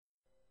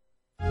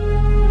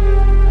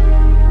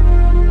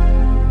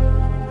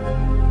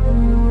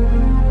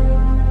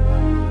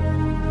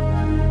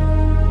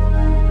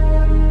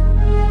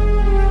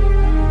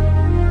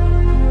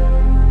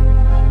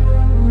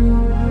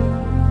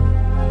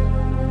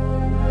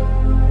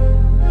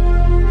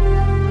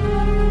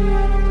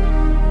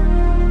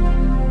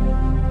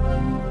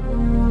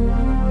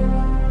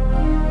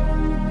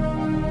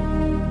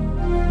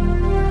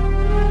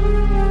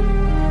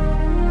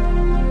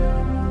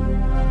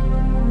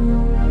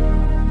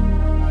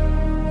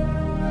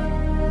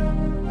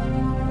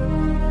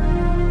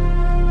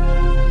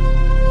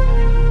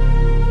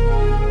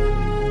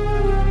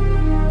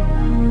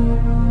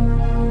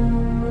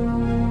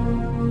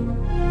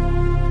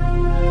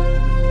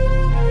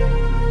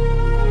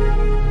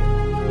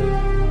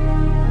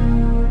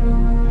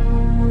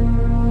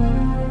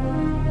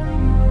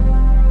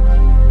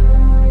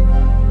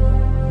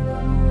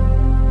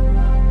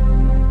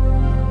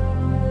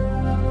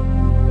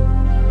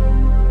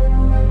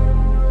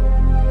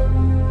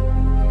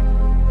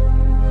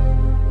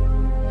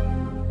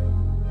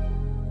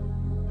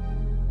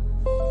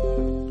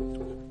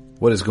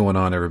What is going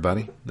on,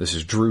 everybody? This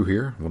is Drew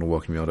here. I want to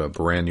welcome you all to a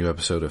brand new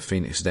episode of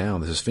Phoenix Down.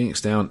 This is Phoenix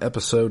Down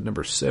episode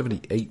number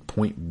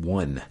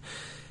 78.1.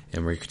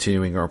 And we're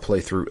continuing our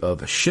playthrough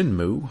of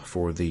Shenmue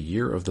for the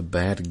Year of the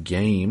Bad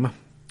Game.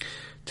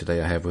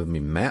 Today I have with me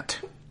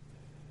Matt.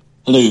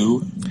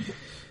 Hello.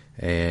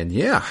 And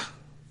yeah,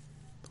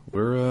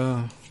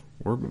 we're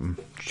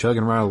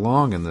chugging right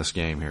along in this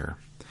game here.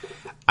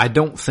 I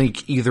don't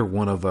think either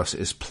one of us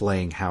is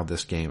playing how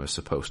this game is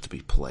supposed to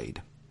be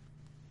played.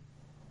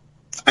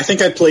 I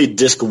think I played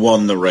disc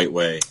 1 the right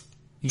way.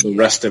 The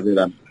rest of it,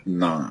 I'm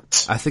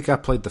not. I think I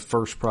played the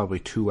first probably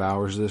 2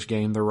 hours of this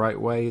game the right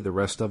way. The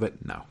rest of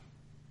it, no.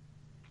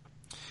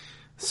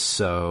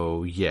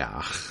 So,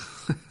 yeah.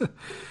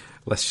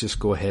 Let's just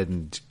go ahead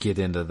and get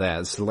into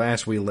that. So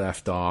last we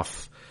left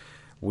off,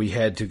 we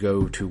had to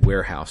go to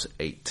Warehouse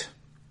 8.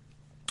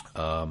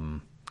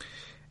 And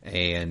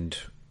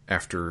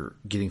after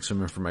getting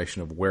some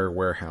information of where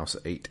Warehouse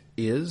 8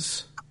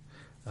 is,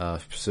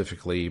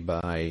 specifically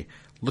by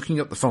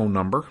looking up the phone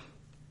number,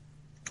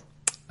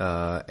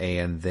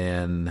 and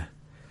then,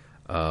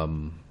 what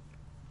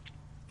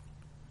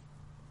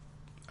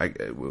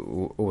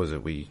was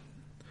it? We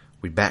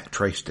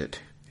backtraced it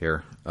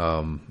here.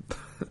 And,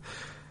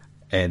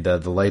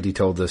 the lady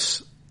told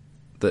us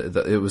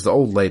it was the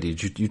old lady.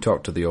 You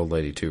talked to the old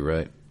lady too,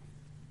 right?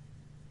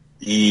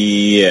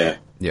 Yeah.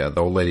 Yeah.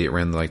 The old lady that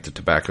ran the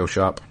tobacco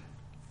shop.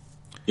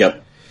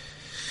 Yep.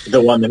 The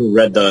one who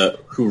read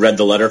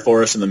the letter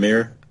for us in the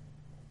mirror?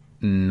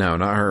 No,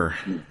 not her.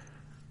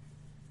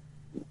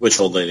 Which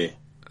old lady?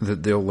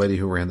 The old lady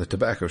who ran the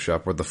tobacco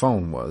shop where the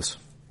phone was.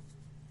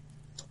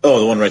 Oh,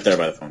 the one right there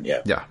by the phone,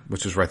 yeah. Yeah,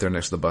 which is right there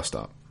next to the bus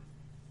stop.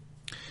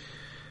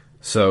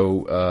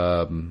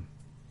 So,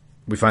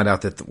 we find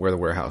out that where the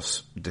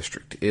warehouse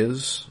district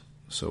is,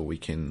 so we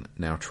can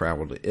now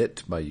travel to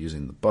it by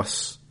using the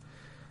bus.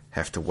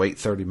 Have to wait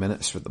 30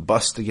 minutes for the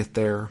bus to get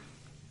there.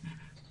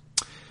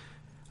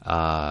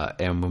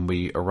 And when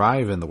we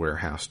arrive in the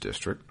warehouse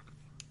district,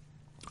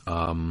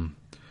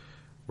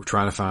 we're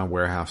trying to find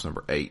warehouse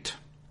number 8.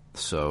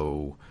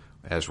 So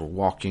as we're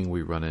walking,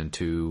 we run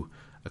into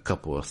a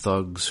couple of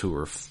thugs who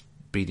are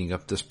beating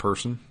up this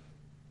person.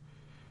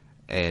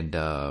 And,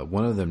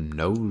 one of them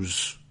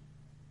knows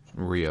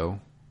Rio.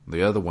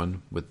 The other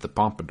one with the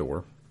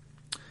pompadour,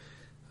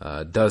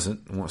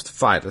 doesn't and wants to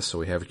fight us. So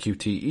we have a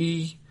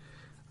QTE.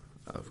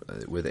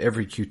 With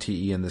every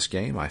QTE in this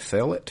game, I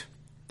fail it.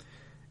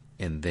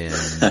 And then,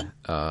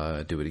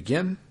 do it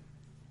again.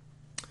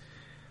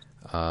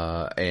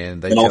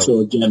 And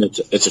also, again,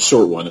 it's a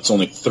short one. It's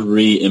only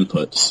 3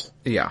 inputs.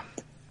 Yeah.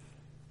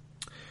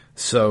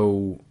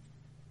 So,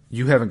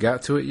 you haven't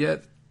got to it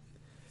yet,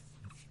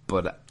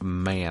 but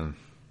man,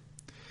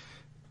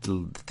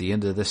 at the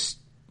end of this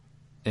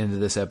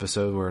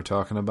episode we're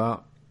talking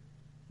about,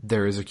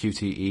 there is a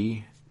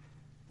QTE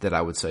that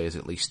I would say is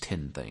at least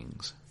 10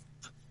 things.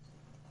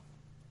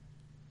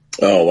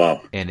 Oh,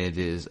 wow. And it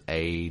is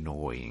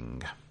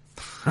annoying.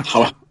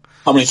 How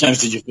many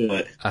times did you feel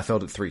it? I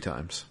felt it 3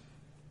 times.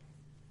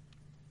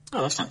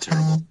 Oh, that's not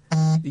terrible.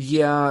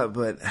 Yeah,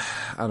 but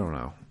I don't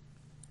know.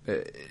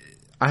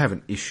 I have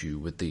an issue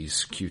with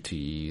these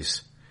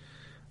QTEs.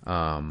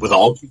 With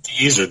all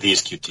QTEs or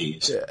these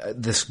QTEs?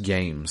 This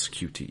game's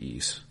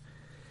QTEs.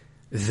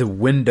 The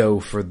window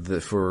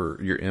for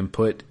your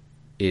input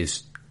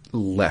is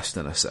less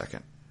than a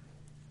second.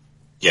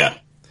 Yeah.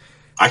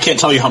 I can't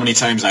tell you how many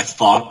times I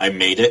thought I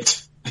made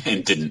it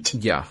and didn't.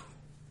 Yeah.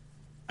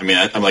 I mean,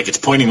 I'm like, it's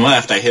pointing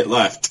left, I hit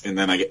left, and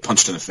then I get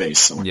punched in the face.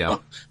 So yeah.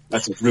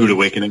 That's a rude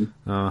awakening.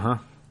 Uh-huh.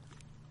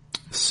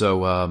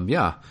 So,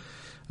 yeah.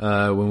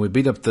 When we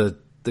beat up the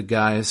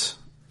guys,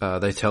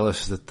 they tell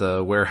us that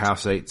the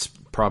Warehouse 8's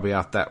probably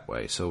out that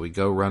way. So we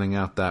go running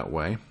out that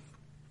way.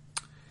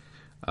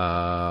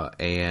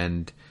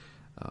 And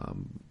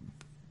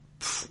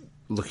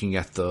looking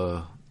at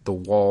the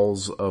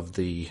walls of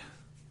the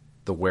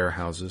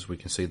warehouses, we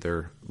can see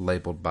they're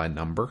labeled by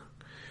number.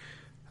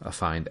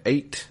 Find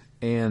 8,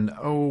 and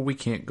we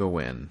can't go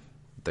in.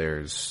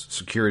 There's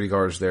security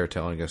guards there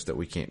telling us that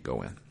we can't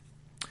go in.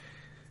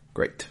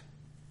 Great.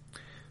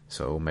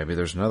 So maybe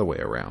there's another way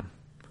around.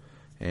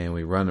 And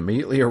we run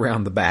immediately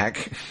around the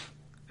back,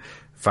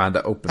 find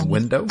an open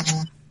window,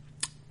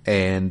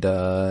 and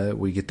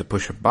we get to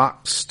push a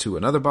box to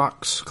another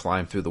box,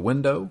 climb through the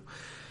window,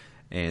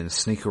 and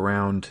sneak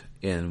around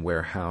in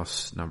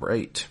warehouse number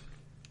 8.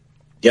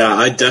 Yeah,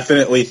 I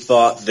definitely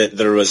thought that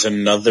there was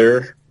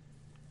another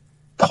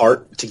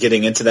part to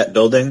getting into that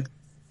building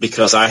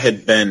because I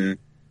had been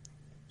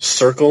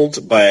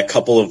circled by a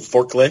couple of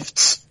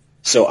forklifts.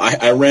 So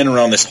I ran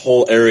around this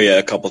whole area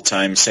a couple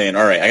times saying,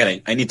 all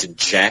right, I need to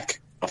jack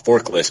a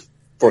forklift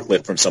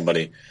from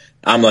somebody.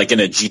 I'm like in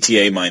a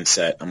GTA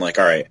mindset. I'm like,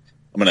 all right,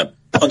 I'm going to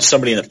punch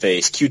somebody in the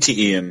face,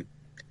 QTE him,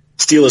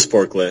 steal his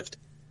forklift.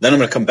 Then I'm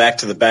going to come back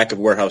to the back of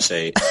Warehouse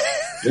 8.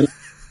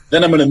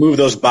 Then I'm going to move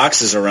those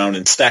boxes around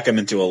and stack them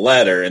into a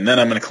ladder, and then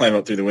I'm going to climb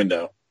up through the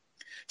window.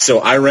 So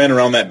I ran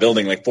around that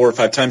building like 4 or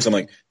 5 times. I'm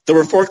like, there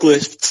were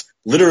forklifts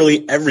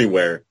literally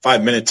everywhere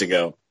 5 minutes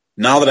ago.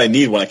 Now that I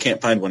need one, I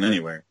can't find one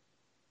anywhere.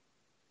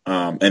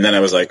 And then I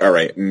was like, all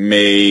right,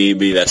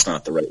 maybe that's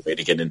not the right way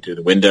to get in through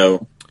the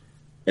window.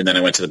 And then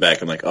I went to the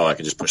back and like, oh, I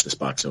could just push this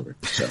box over.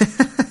 So.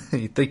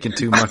 You're thinking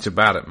too much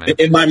about it, man.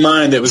 In my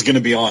mind, it was going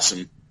to be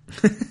awesome.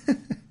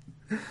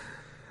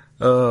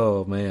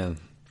 Oh, man.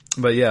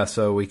 But yeah,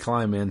 so we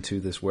climb into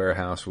this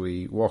warehouse.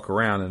 We walk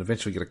around and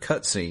eventually get a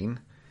cutscene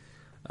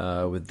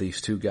with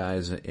these two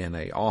guys in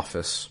a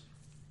office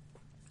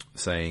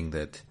saying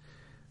that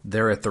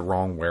they're at the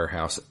wrong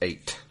warehouse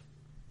 8.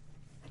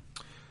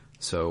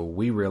 So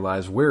we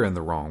realize we're in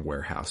the wrong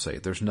warehouse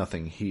 8. There's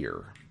nothing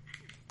here.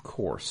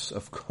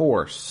 Of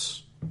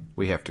course,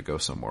 we have to go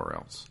somewhere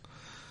else.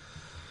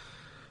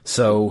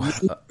 So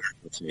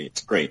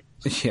it's great.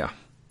 Yeah.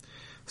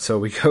 So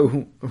we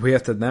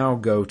have to now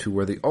go to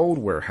where the old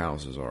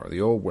warehouses are, the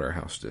old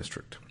warehouse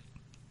district.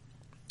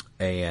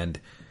 And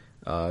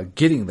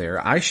getting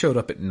there, I showed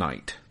up at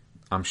night.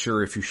 I'm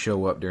sure if you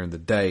show up during the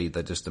day,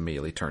 they just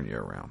immediately turn you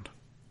around.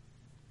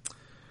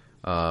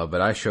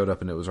 But I showed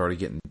up and it was already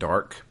getting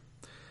dark.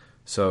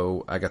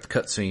 So I got the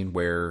cutscene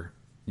where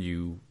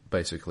you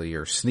basically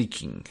are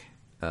sneaking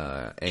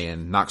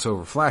and knocks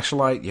over a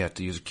flashlight. You have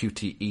to use a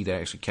QTE to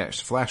actually catch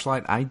the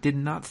flashlight. I did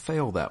not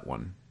fail that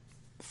one.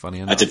 Funny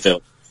enough. I did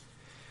fail.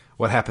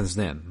 What happens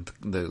then?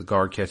 The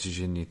guard catches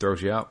you and he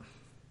throws you out?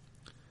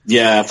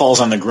 Yeah, it falls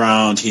on the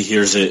ground. He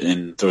hears it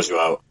and throws you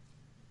out.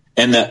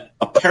 And that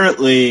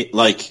apparently,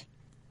 like,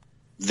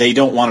 they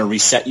don't want to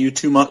reset you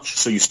too much,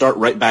 so you start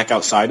right back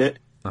outside it,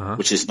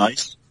 which is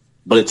nice.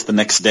 But it's the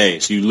next day,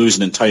 so you lose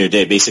an entire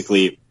day.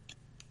 Basically,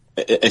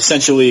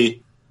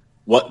 essentially,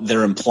 what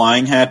they're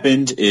implying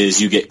happened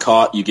is you get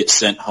caught, you get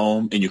sent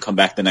home, and you come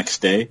back the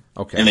next day.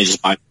 Okay. And they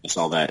just bypass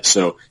all that.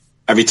 So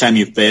every time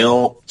you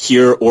fail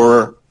here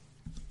or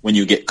when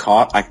you get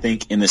caught, I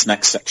think, in this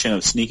next section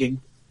of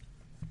sneaking,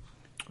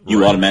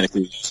 you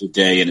automatically lose a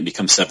day and it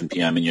becomes 7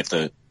 p.m. and you have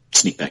to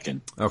sneak back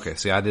in. Okay,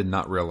 see, I did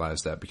not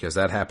realize that because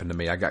that happened to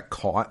me. I got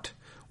caught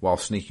while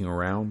sneaking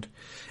around.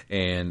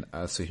 And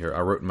let's see here,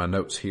 I wrote in my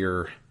notes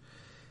here,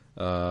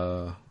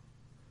 I'll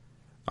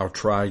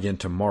try again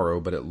tomorrow,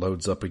 but it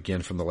loads up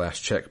again from the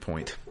last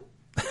checkpoint.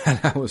 And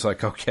I was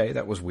like, okay,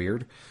 that was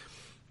weird.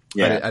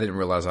 Yeah. I didn't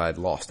realize I had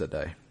lost a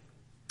day.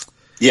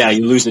 Yeah,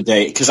 you lose a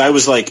day. Because I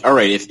was like, all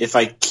right, if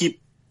I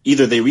keep,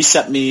 either they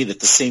reset me at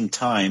the same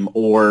time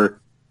or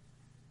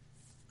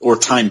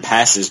time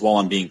passes while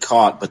I'm being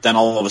caught, but then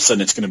all of a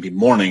sudden it's going to be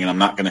morning and I'm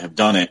not going to have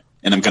done it,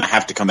 and I'm going to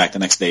have to come back the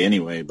next day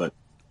anyway. But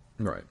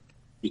right,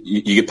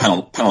 you get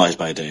penalized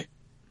by a day.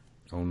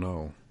 Oh,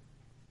 no.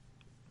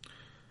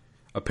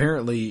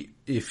 Apparently,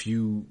 if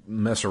you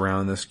mess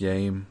around in this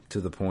game to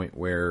the point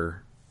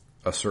where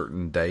a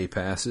certain day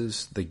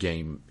passes, the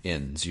game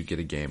ends. You get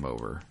a game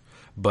over.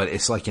 But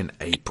it's like in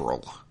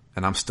April,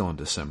 and I'm still in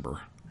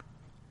December.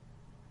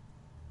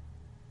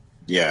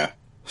 Yeah.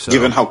 So,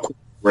 given how quick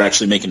we're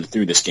actually making it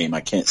through this game,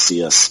 I can't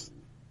see us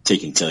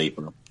taking till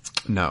April.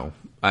 No.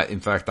 In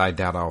fact, I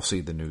doubt I'll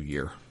see the new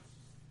year.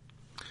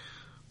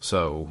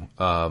 So,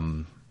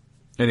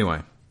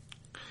 anyway.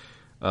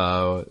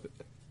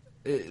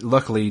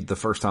 Luckily, the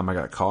first time I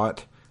got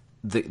caught,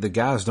 the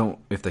guys don't,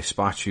 if they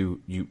spot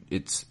you,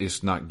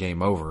 it's not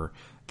game over.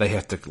 They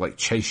have to, like,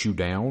 chase you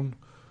down.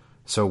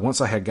 So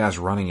once I had guys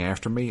running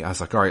after me, I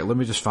was like, all right, let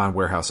me just find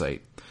Warehouse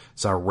 8.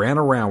 So I ran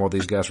around while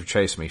these guys were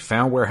chasing me,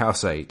 found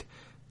Warehouse 8.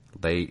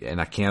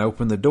 And I can't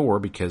open the door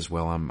because,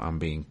 well, I'm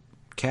being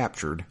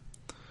captured.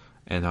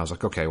 And I was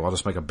like, okay, well, I'll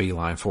just make a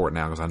beeline for it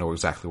now because I know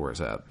exactly where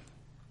it's at.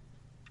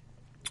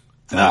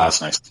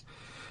 That's nice.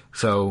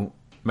 So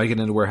making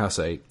it into Warehouse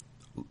 8.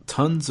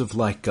 Tons of,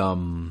 like,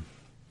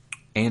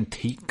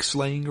 antiques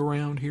laying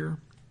around here.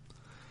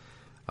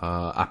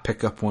 I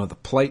pick up one of the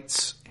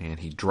plates, and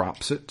he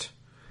drops it.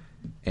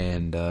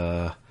 And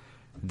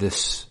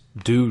this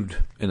dude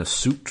in a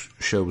suit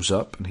shows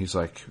up, and he's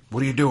like,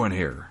 what are you doing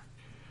here?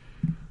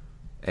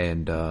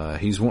 And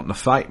he's wanting to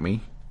fight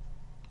me,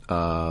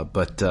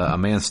 but a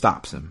man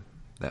stops him.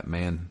 That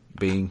man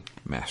being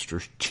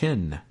Master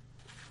Chin.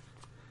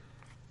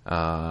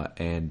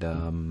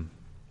 And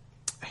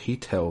he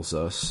tells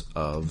us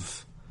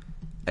of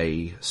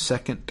a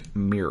second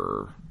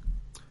mirror.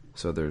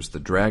 So there's the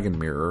Dragon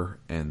Mirror,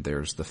 and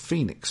there's the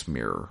Phoenix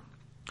Mirror.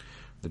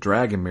 The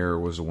Dragon Mirror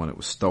was the one that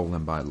was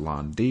stolen by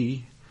Lan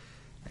Di,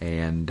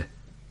 and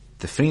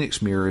the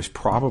Phoenix Mirror is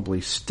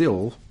probably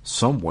still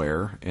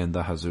somewhere in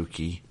the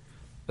Hazuki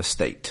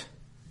estate.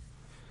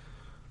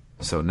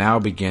 So now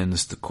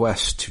begins the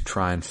quest to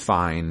try and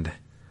find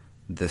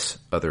this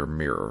other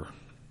mirror.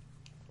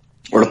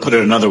 Or to put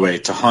it another way,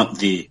 to hunt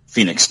the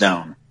Phoenix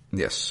down.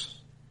 Yes.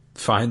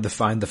 Find the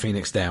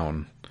Phoenix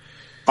down.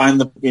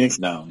 Find the Phoenix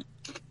down.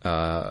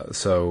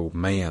 So,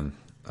 man,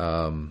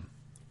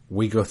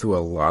 we go through a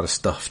lot of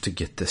stuff to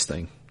get this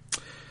thing.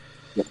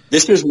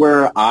 This is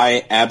where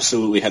I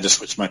absolutely had to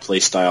switch my play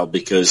style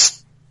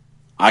because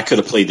I could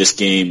have played this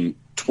game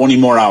 20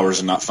 more hours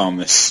and not found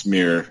this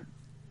mirror.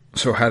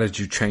 So how did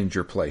you change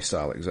your play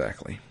style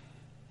exactly?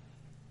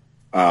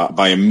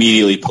 By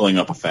immediately pulling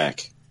up a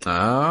FAQ.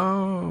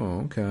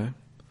 Oh, okay.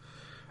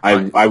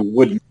 I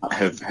would not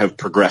have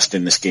progressed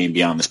in this game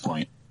beyond this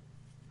point.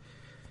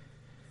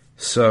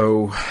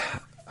 So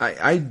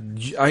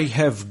I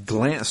have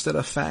glanced at a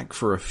FAQ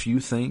for a few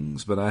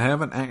things, but I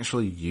haven't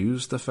actually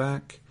used the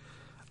FAQ.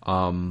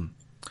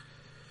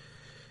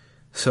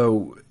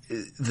 So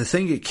the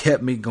thing that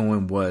kept me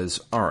going was,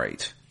 all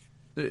right,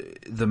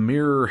 the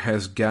mirror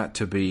has got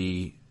to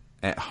be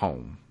at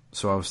home.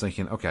 So I was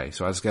thinking, okay,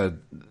 so I just got to,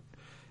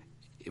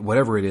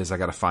 whatever it is, I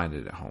got to find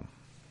it at home.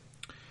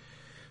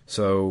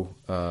 So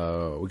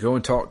we go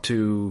and talk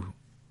to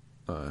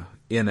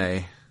NA,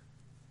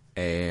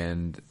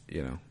 and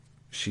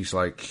she's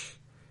like,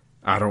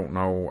 I don't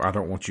know, I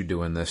don't want you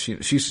doing this.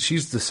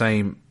 She's the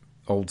same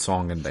old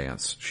song and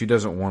dance. She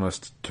doesn't want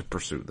us to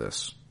pursue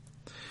this.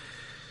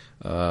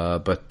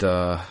 But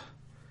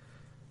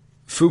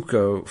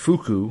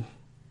Fuku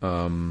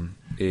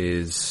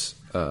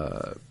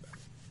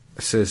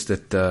says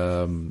that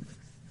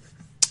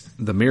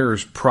the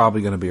mirror's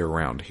probably going to be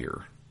around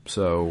here.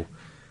 So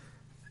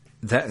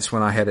that's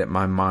when I had it in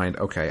my mind,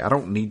 okay, I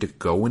don't need to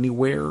go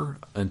anywhere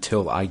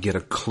until I get a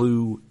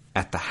clue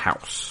at the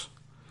house.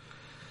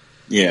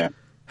 Yeah.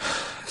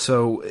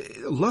 So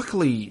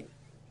luckily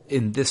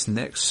in this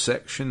next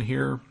section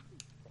here,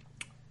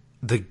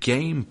 the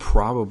game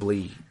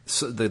probably,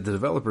 so the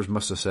developers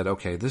must have said,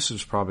 okay, this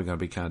is probably going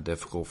to be kind of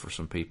difficult for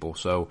some people.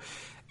 So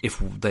if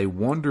they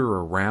wander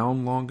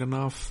around long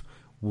enough,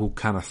 we'll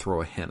kind of throw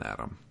a hint at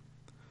them.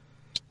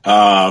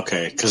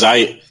 Okay. Because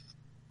I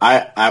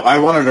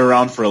wandered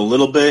around for a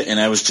little bit, and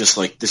I was just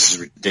like, this is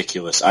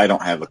ridiculous. I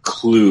don't have a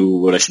clue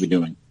what I should be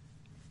doing.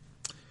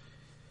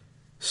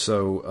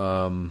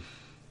 So,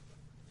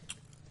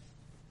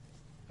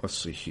 let's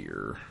see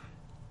here.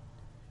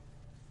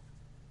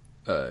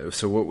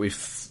 So what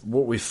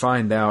we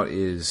find out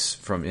is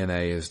from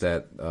NA is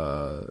that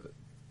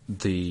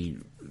the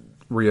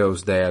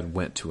Rio's dad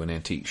went to an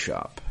antique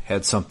shop,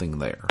 had something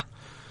there.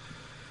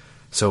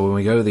 So when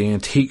we go to the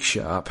antique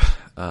shop,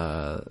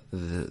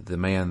 the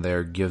man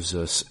there gives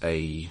us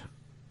a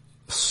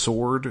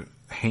sword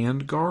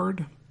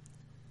handguard,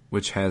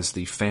 which has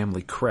the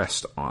family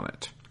crest on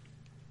it.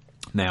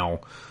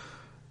 Now,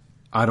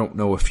 I don't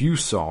know if you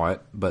saw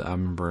it, but I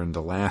remember in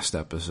the last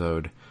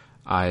episode,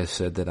 I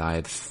said that I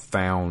had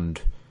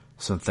found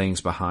some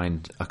things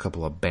behind a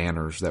couple of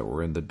banners that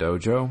were in the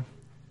dojo.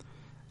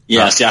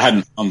 Yeah, see, I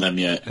hadn't found them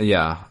yet.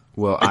 Yeah,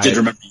 well, I did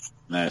remember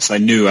that, so I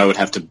knew I would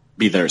have to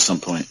be there at some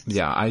point.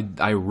 Yeah,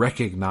 I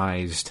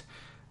recognized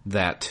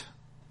that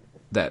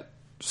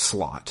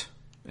slot,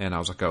 and I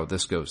was like, oh,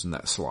 this goes in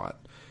that slot.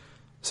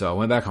 So I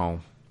went back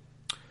home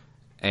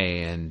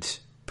and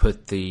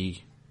put the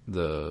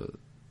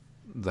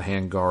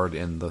handguard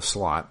in the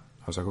slot.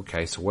 I was like,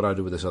 okay, so what do I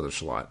do with this other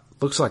slot?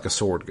 Looks like a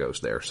sword goes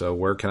there, so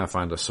where can I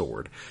find a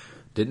sword?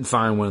 Didn't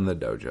find one in the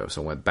dojo,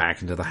 so I went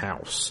back into the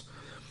house.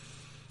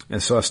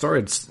 And so I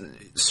started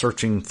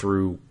searching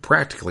through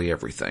practically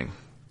everything.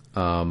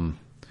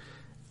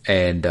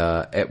 And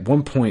at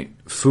one point,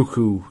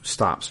 Fuku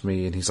stops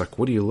me, and he's like,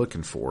 what are you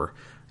looking for?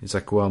 He's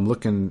like, well, I'm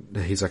looking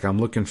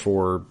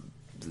for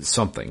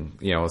something.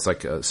 It's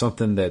like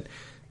something that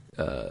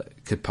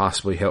could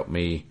possibly help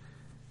me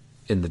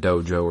in the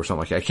dojo or something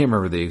like that. I can't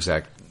remember the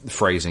exact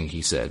phrasing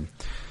he said.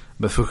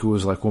 But Fuku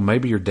was like, well,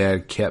 maybe your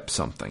dad kept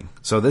something.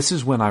 So this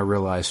is when I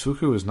realized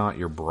Fuku is not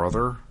your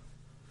brother.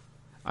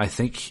 I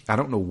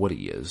don't know what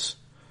he is.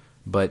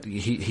 But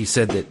he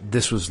said that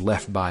this was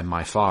left by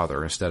my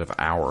father instead of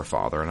our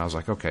father. And I was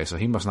like, okay, so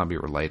he must not be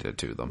related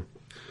to them.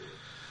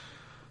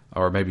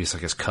 Or maybe it's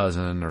like his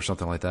cousin or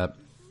something like that.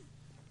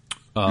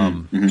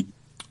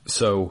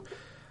 So,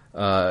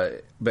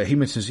 but he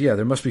mentions, yeah,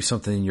 there must be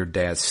something in your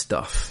dad's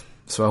stuff.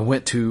 So I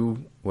went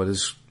to what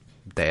is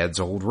Dad's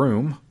old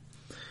room,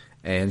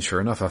 and sure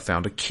enough, I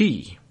found a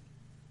key.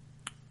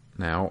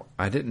 Now,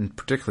 I didn't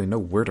particularly know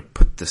where to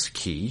put this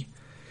key,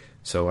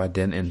 so I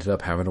then ended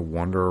up having to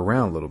wander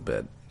around a little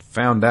bit.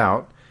 Found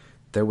out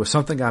there was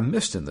something I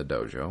missed in the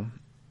dojo.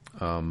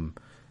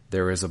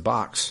 There is a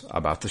box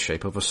about the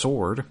shape of a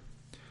sword,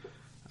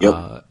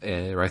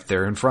 right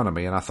there in front of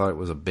me, and I thought it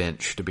was a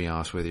bench, to be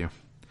honest with you.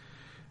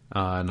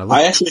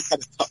 I actually had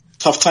a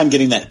tough time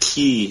getting that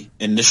key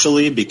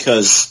initially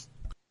because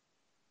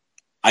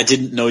I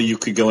didn't know you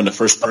could go into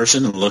first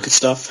person and look at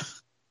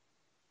stuff.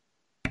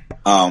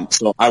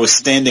 So I was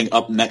standing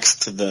up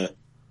next to the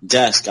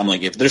desk. I'm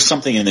like, if there's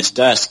something in this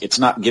desk, it's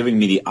not giving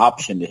me the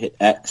option to hit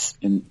X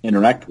and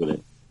interact with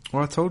it.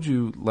 Well, I told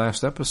you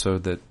last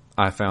episode that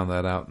I found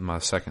that out in my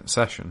second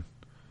session.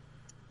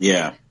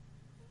 Yeah.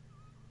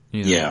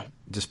 Yeah.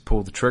 Just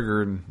pull the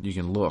trigger and you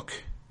can look.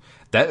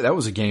 That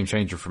was a game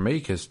changer for me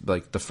because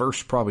like the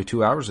first probably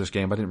 2 hours of this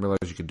game, I didn't realize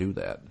you could do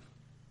that.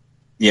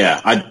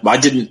 Yeah, I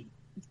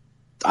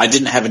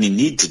didn't have any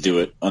need to do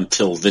it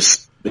until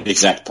this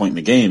exact point in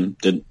the game.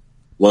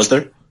 Was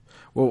there?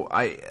 Well,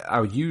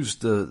 I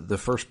used the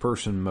first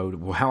person mode.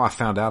 Well, how I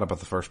found out about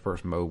the first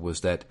person mode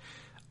was that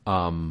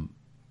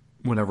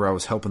whenever I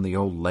was helping the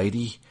old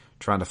lady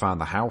trying to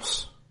find the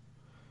house,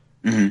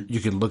 you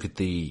could look at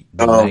the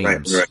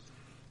names. Right.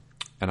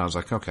 And I was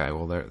like, okay,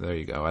 well there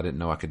you go. I didn't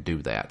know I could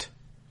do that.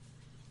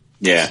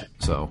 Yeah.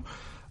 So,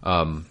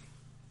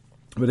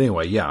 But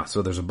anyway, yeah,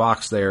 so there's a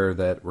box there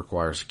that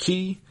requires a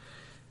key.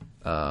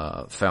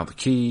 Found the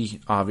key,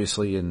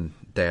 obviously, in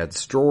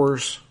Dad's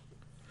drawers.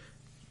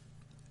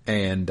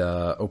 And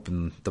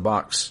opened the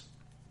box.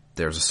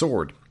 There's a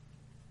sword.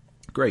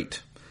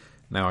 Great.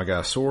 Now I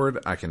got a sword.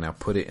 I can now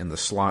put it in the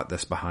slot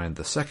that's behind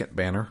the second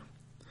banner.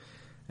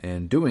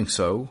 And doing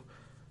so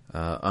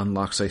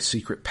unlocks a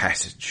secret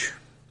passage.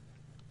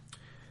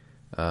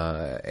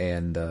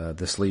 And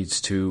this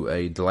leads to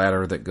a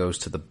ladder that goes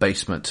to the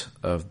basement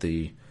of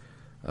the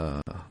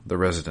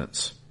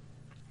residence.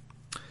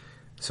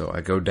 So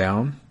I go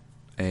down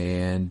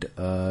and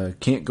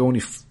can't go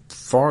any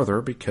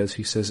farther because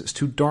he says it's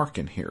too dark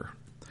in here.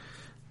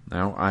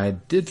 Now, I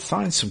did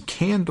find some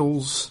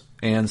candles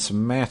and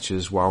some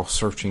matches while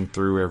searching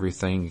through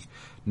everything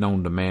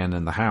known to man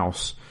in the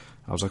house.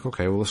 I was like,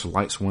 okay, well, let's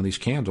light one of these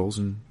candles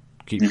and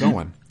keep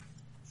going.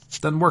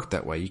 Doesn't work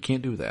that way. You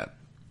can't do that.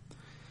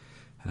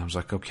 And I was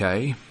like,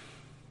 okay,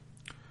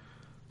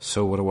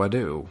 so what do I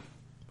do?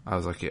 I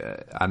was like,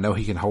 I know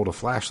he can hold a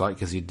flashlight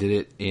because he did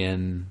it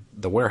in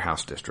the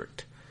warehouse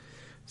district.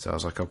 So I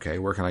was like, okay,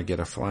 where can I get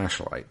a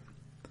flashlight?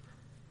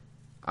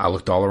 I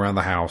looked all around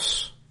the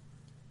house,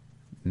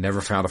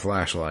 never found a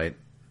flashlight.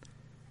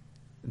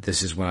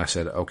 This is when I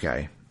said,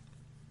 okay,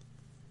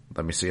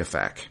 let me see a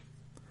fac.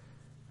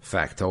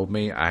 Fac told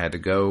me I had to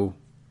go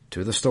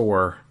to the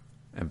store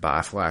and buy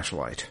a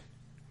flashlight.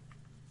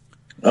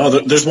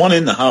 Oh, there's one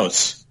in the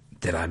house.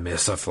 Did I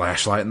miss a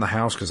flashlight in the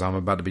house? Because I'm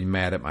about to be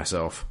mad at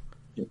myself.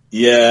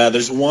 Yeah,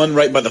 there's one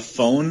right by the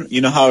phone.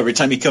 You know how every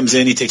time he comes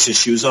in, he takes his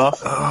shoes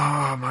off?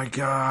 Oh, my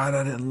God,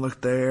 I didn't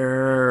look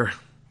there.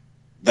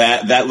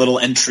 That little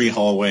entry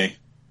hallway.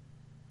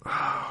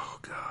 Oh,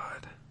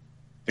 God.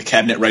 The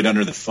cabinet right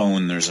under the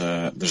phone, there's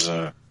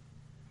a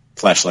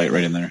flashlight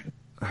right in there.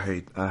 I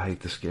hate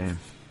this game.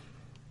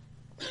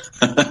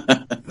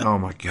 Oh,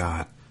 my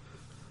God.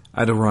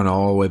 I had to run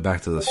all the way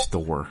back to the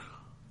store.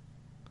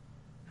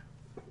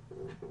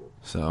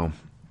 So,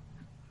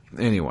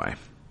 anyway.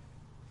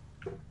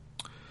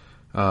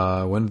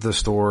 Went to the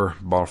store,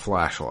 bought a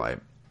flashlight,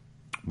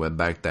 went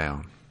back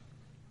down.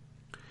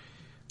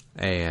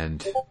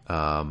 And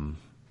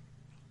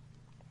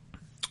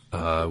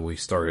we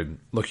started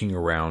looking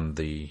around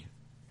the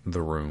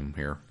room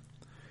here.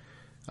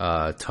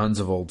 Tons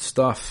of old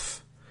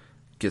stuff.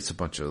 Gets a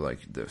bunch of like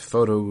the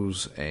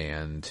photos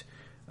and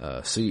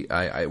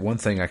one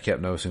thing I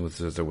kept noticing was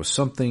that there was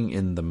something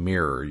in the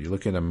mirror. You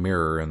look in a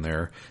mirror in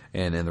there,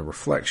 and in the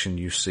reflection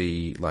you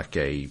see like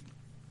a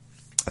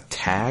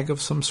tag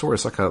of some sort.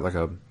 It's like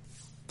a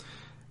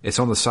it's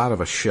on the side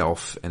of a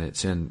shelf, and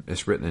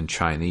it's written in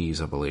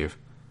Chinese, I believe.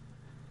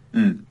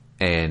 Mm.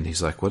 And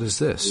he's like, "What is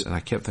this?" And I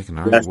kept thinking,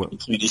 "All right, what?"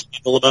 Chinese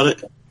people about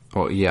it?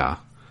 Well, yeah,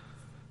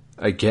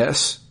 I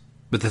guess.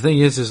 But the thing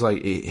is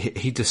like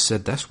he just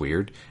said that's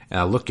weird, and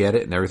I look at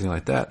it and everything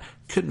like that.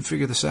 Couldn't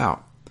figure this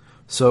out.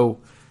 So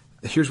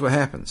here's what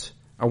happens.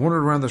 I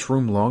wandered around this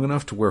room long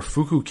enough to where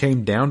Fuku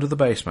came down to the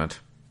basement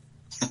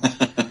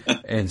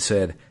and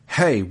said,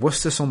 "Hey,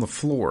 what's this on the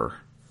floor?"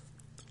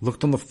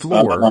 Looked on the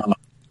floor,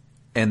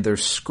 and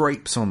there's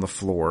scrapes on the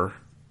floor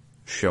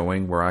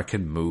showing where I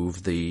can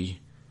move the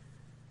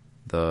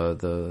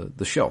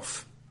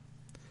shelf.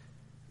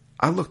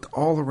 I looked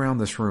all around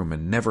this room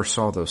and never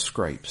saw those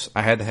scrapes.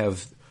 I had to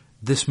have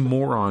this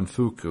moron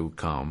Fuku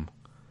come.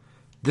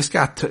 This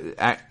guy,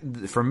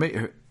 for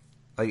me,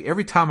 like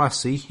every time I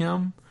see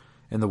him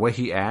and the way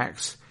he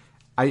acts,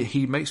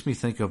 he makes me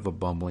think of a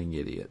bumbling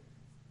idiot.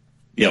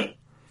 Yep.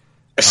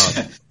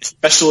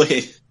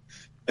 Especially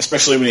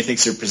when he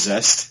thinks you're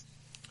possessed.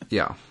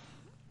 Yeah.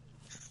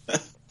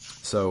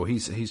 So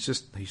he's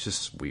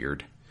just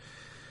weird.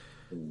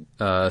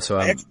 So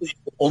I actually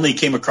only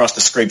came across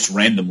the scrapes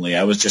randomly.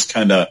 I was just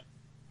kind of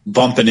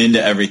bumping into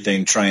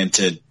everything, trying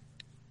to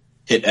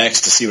hit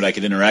X to see what I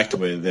could interact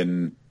with,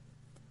 and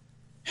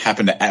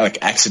happened to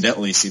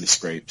accidentally see the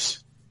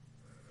scrapes.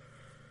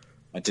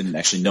 I didn't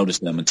actually notice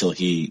them until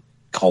he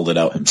called it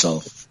out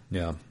himself.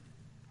 Yeah.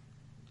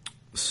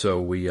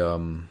 So we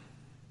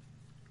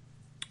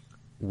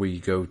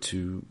go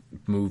to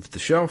move the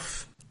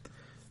shelf.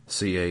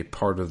 See a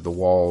part of the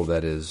wall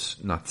that is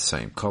not the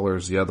same color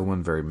as the other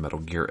one, very Metal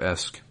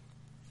Gear-esque.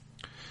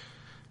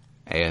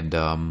 And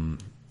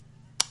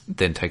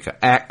then take an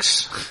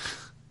axe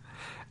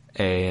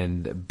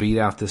and beat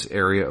out this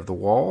area of the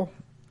wall.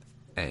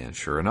 And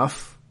sure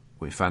enough,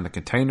 we find a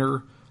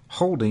container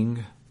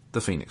holding the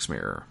Phoenix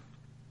Mirror.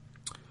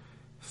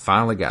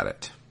 Finally got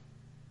it.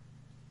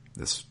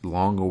 This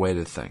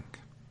long-awaited thing.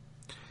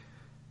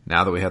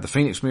 Now that we have the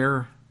Phoenix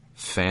Mirror,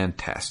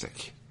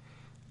 fantastic.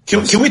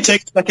 Can we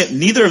take a second?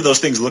 Neither of those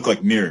things look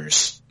like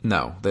mirrors.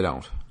 No, they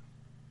don't.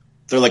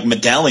 They're like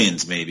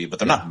medallions, maybe, but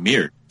they're not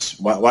mirrors.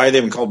 Why are they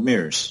even called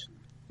mirrors?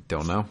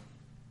 Don't know.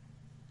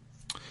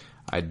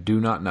 I do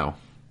not know.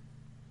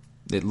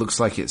 It looks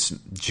like it's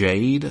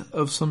jade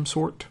of some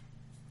sort.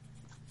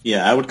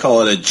 Yeah, I would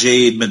call it a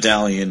jade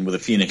medallion with a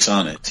phoenix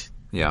on it.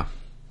 Yeah.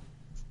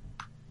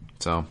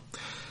 So,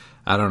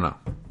 I don't know.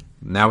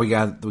 Now we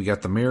got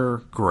the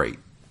mirror. Great.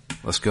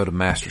 Let's go to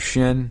Master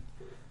Shin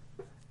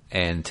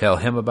and tell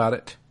him about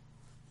it.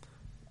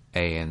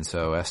 And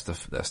so that's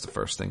the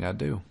first thing I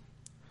do.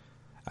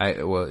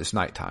 Well, it's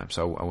nighttime,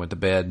 so I went to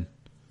bed.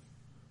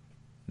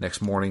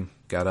 Next morning,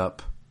 got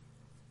up,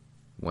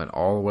 went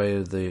all the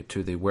way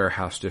to the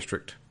warehouse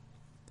district,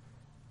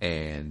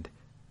 and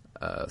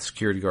a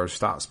security guard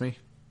stops me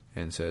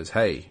and says,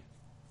 "Hey,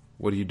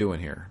 what are you doing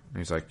here?" And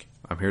he's like,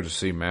 "I'm here to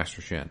see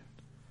Master Shen."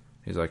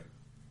 He's like,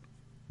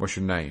 "What's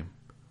your name?"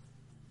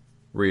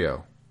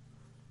 "Rio."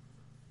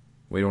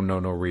 "We don't know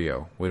no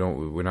Rio.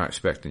 We're not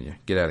expecting you.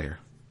 Get out of here."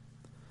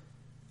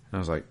 And I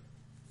was like,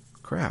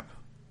 crap.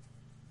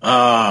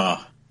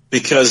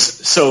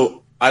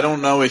 So I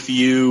don't know if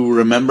you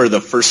remember the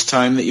first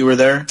time that you were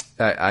there.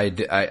 I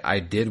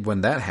did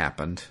when that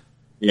happened.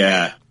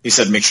 Yeah. He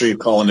said, make sure you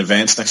call in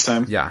advance next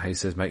time. Yeah, he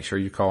says, make sure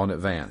you call in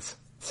advance.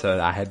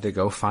 So I had to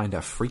go find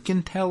a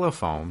freaking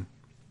telephone.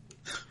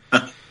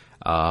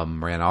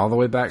 Ran all the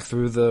way back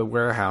through the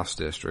warehouse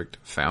district,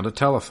 found a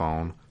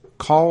telephone,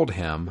 called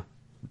him,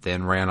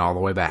 then ran all the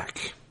way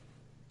back.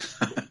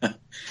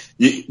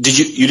 You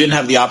didn't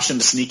have the option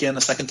to sneak in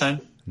a second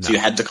time? No. So you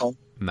had to call?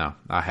 No,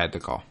 I had to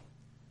call.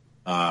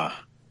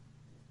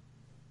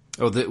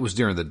 It was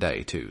during the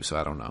day too, so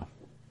I don't know.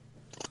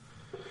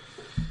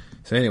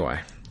 So anyway,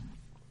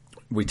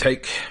 we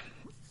take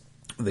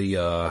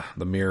the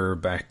mirror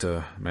back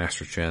to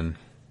Master Chen,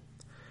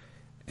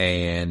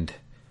 and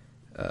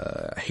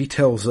he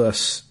tells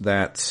us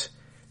that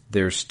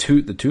there's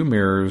the two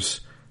mirrors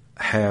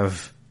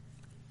have,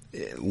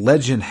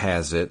 legend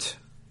has it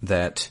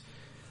that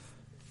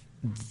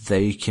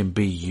they can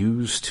be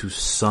used to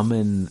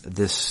summon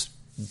this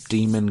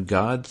demon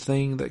god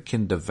thing that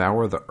can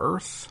devour the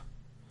earth.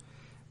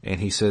 And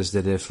he says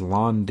that if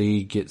Lan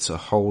Di gets a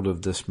hold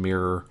of this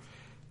mirror,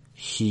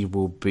 he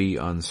will be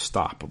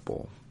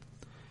unstoppable.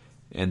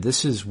 And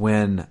this is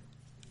when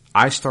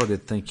I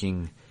started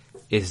thinking,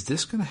 is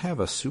this going to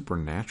have a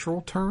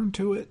supernatural turn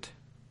to it?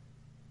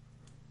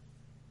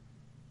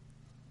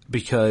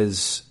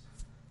 Because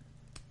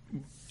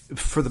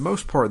for the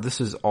most part,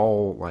 this is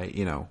all like,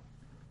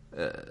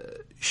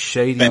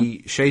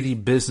 shady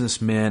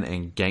businessmen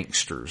and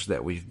gangsters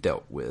that we've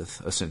dealt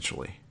with,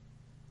 essentially.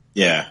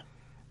 Yeah.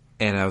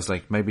 And I was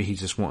like, maybe he's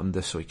just wanting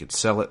this so he could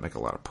sell it, make a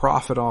lot of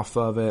profit off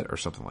of it, or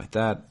something like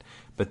that.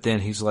 But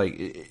then he's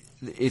like,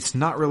 it's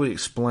not really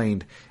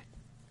explained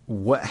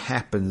what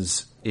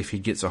happens if he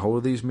gets a hold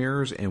of these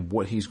mirrors and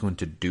what he's going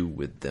to do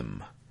with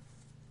them.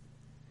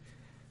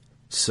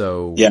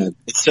 So yeah,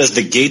 it says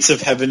the gates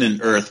of heaven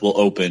and earth will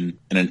open,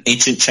 and an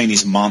ancient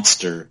Chinese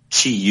monster,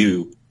 Qi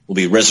Yu, will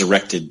be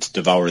resurrected to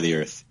devour the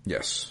earth.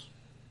 Yes.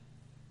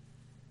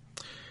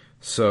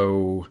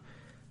 So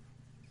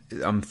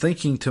I'm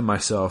thinking to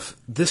myself,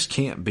 this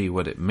can't be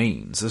what it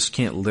means. This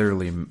can't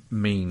literally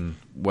mean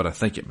what I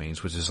think it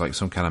means, which is like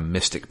some kind of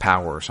mystic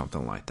power or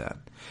something like that.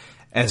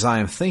 As I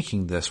am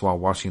thinking this while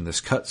watching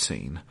this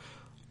cutscene,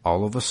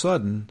 all of a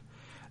sudden,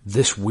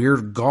 this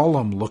weird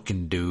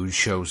golem-looking dude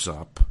shows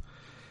up.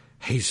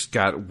 He's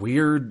got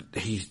weird,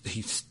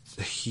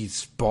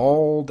 he's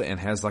bald and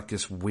has like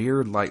this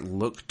weird like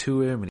look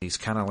to him, and he's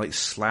kind of like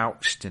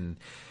slouched, and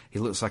he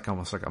looks like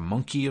almost like a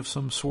monkey of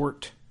some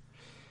sort.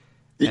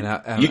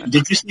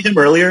 Did you see him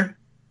earlier?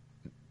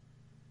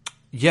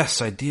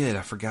 Yes, I did.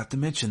 I forgot to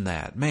mention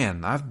that.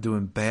 Man, I'm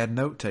doing bad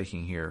note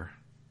taking here.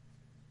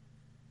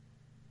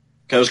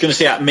 I was going to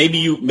say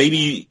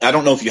maybe I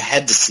don't know if you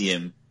had to see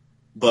him,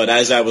 but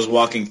as I was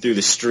walking through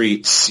the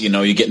streets, you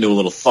get into a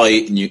little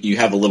fight and you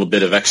have a little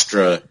bit of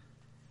extra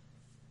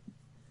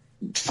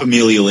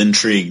familial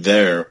intrigue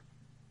there.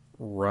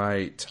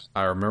 Right.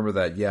 I remember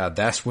that. Yeah,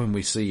 that's when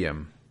we see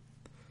him.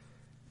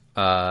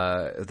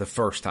 The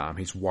first time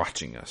he's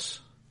watching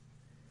us.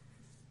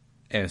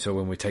 And so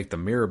when we take the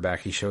mirror back,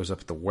 he shows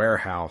up at the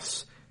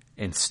warehouse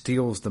and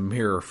steals the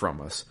mirror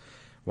from us.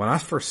 When I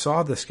first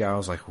saw this guy, I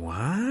was like,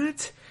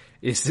 what?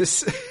 Is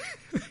this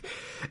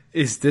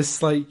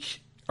like,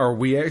 are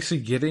we actually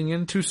getting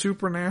into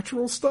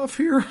supernatural stuff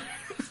here?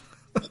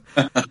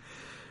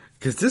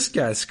 Because this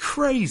guy's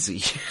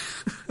crazy.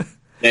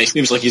 Yeah, he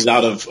seems like he's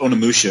out of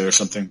Onimusha or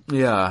something.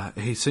 Yeah,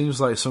 he seems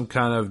like some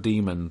kind of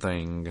demon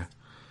thing.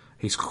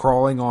 He's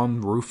crawling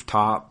on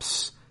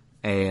rooftops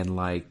and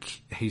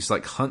like he's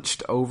like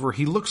hunched over.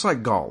 He looks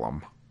like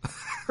Gollum.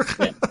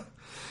 Yeah.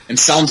 And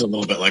sounds a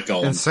little bit like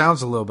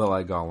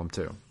Gollum.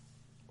 Too.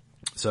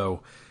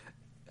 So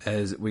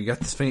as we got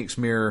this Phoenix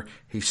Mirror,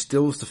 he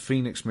steals the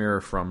Phoenix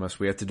Mirror from us.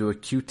 We have to do a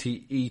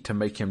QTE to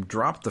make him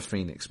drop the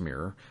Phoenix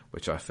Mirror,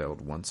 which I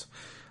failed once.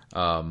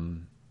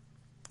 And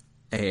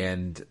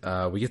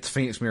we get the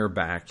Phoenix Mirror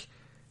back,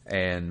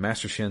 and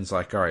Master Shen's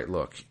like, all right,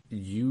 look,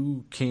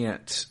 you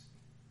can't,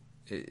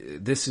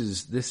 this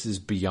is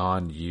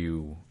beyond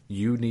you.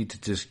 You need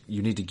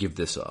to give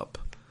this up.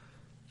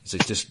 He's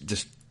like,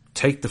 just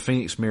take the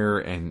Phoenix Mirror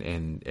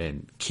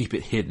and keep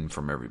it hidden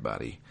from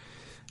everybody.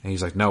 And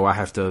he's like, no, I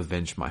have to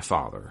avenge my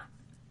father.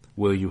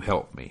 Will you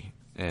help me?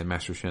 And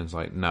Master Shen's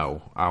like,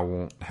 no, I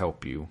won't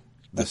help you.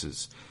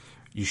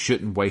 You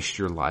shouldn't waste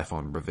your life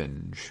on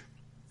revenge.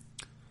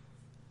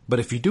 But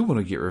if you do want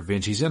to get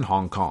revenge, he's in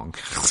Hong Kong.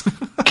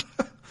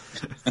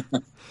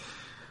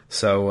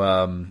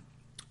 So,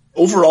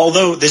 overall,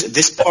 though,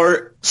 this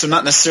part, so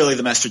not necessarily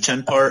the Master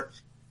Chen part,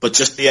 but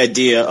just the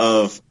idea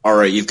of, all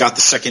right, you've got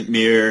the second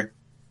mirror.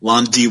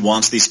 Lan Di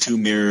wants these two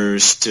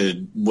mirrors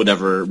to,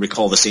 whatever,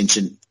 recall this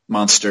ancient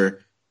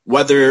monster.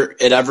 Whether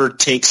it ever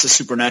takes a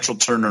supernatural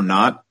turn or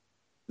not,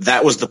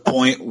 that was the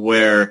point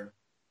where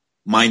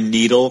my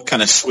needle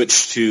kind of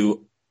switched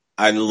to,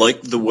 I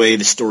like the way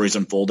the story's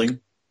unfolding.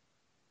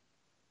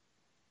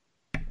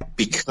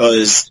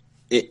 Because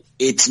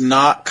it's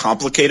not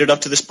complicated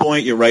up to this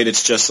point. You're right,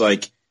 it's just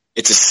like,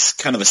 it's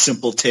kind of a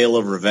simple tale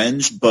of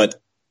revenge,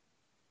 but,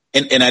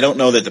 and I don't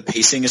know that the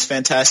pacing is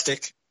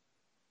fantastic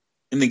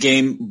in the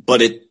game,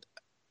 but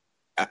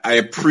I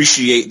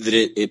appreciate that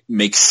it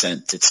makes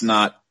sense. It's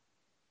not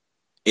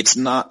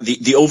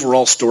the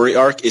overall story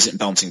arc isn't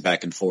bouncing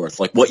back and forth.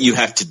 Like, what you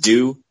have to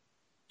do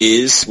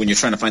is, when you're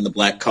trying to find the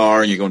black car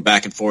and you're going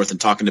back and forth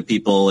and talking to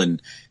people,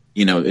 and,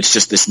 you know, it's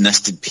just this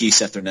nested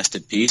piece after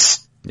nested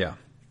piece. Yeah.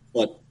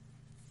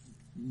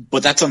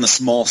 But that's on the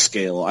small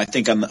scale. I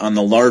think on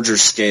the larger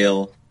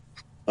scale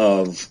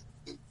of,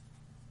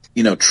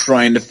 you know,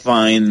 trying to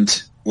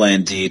find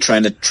Lan Di,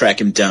 trying to track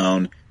him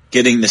down,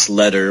 getting this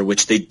letter,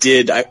 which they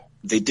did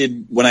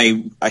when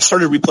I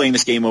started replaying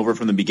this game over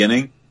from the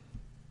beginning,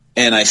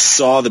 and I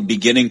saw the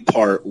beginning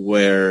part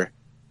where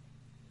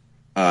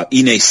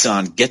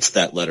Ine-san gets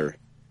that letter,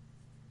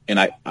 and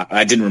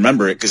I didn't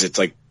remember it because it's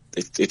like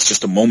it's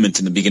just a moment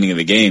in the beginning of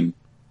the game.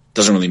 It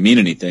doesn't really mean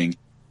anything,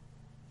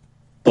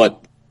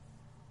 but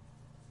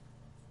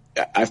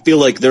I feel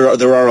like there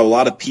are a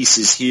lot of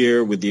pieces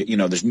here with the, you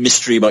know, there's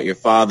mystery about your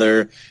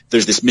father.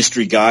 There's this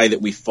mystery guy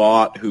that we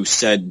fought who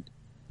said,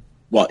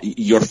 well,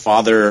 your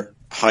father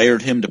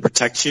hired him to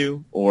protect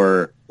you,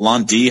 or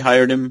Lan Di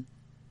hired him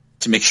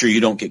to make sure you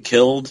don't get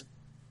killed.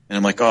 And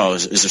I'm like, oh,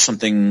 is there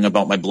something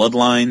about my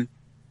bloodline?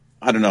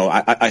 I don't know.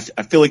 I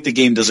feel like the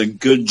game does a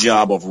good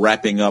job of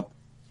wrapping up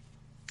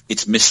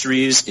its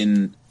mysteries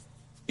in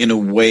a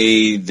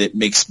way that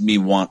makes me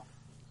want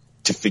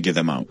to figure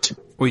them out.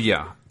 Well,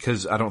 yeah,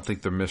 because I don't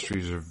think their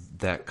mysteries are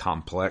that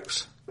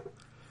complex.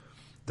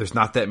 There's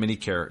not that many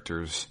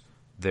characters.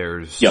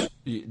 There's you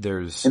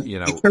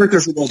know, the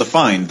characters are well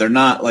defined. They're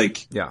not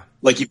like, yeah,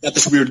 like you've got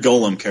this weird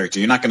golem character.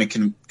 You're not going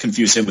to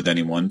confuse him with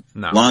anyone.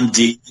 No. Lan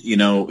Di, you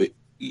know,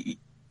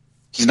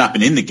 he's not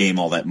been in the game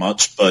all that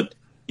much, but,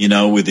 you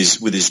know, with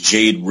his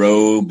jade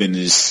robe and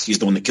he's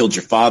the one that killed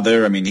your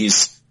father. I mean,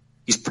 he's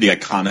pretty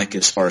iconic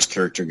as far as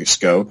characters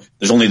go.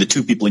 There's only the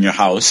two people in your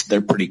house.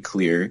 They're pretty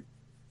clear.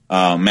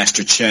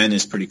 Master Chen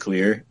is pretty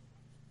clear.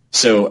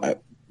 So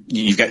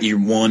you've got your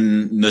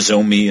one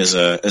Nozomi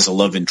as a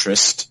love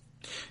interest.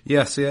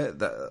 Yeah, see,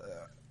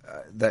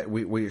 that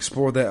we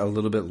explored that a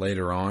little bit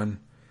later on.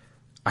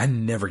 I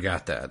never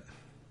got that.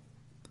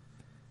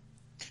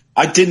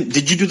 I didn't.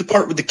 Did you do the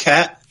part with the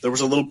cat? There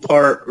was a little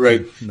part,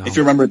 right? No. If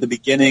you remember at the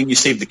beginning, you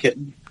saved the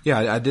kitten.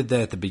 Yeah, I did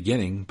that at the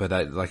beginning, but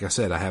like I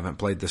said, I haven't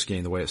played this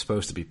game the way it's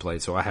supposed to be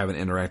played, so I haven't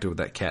interacted with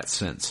that cat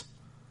since.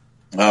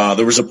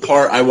 There was a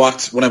part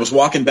when I was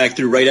walking back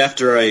through right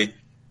after I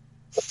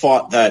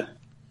fought that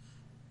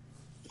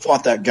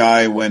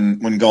guy when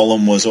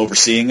Gollum was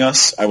overseeing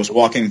us. I was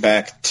walking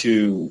back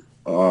to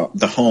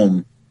the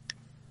home,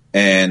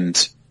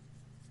 and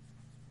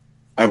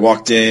I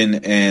walked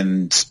in,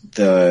 and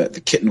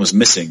the kitten was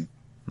missing.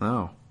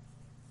 Oh.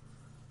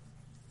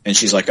 And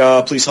she's like,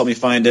 "Oh, please help me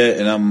find it."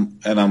 And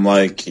I'm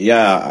like,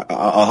 "Yeah,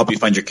 I'll help you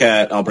find your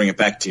cat. I'll bring it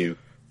back to you."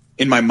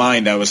 In my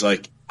mind, I was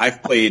like,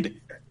 I've played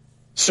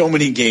so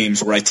many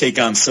games where I take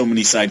on so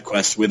many side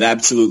quests with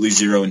absolutely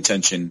zero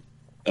intention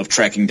of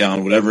tracking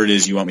down whatever it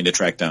is you want me to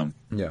track down.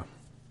 Yeah.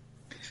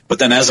 But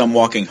then as I'm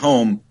walking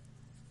home,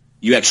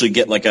 you actually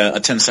get like a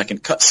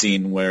 10-second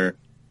cutscene where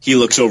he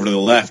looks over to the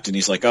left and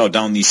he's like, "Oh,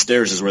 down these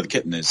stairs is where the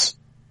kitten is."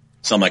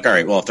 So I'm like, all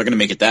right, well, if they're going to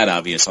make it that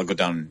obvious, I'll go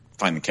down and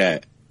find the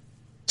cat.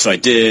 So I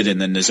did,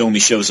 and then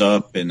Nozomi shows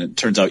up, and it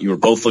turns out you were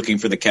both looking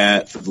for the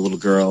cat, for the little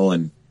girl,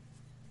 and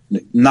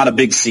not a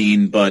big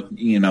scene, but,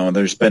 you know,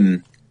 there's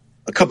been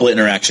a couple of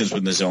interactions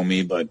with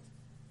Nozomi, but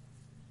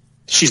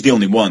she's the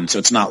only one, so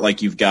it's not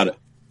like you've got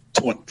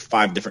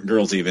 5 different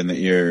girls even that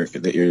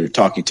you're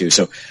talking to.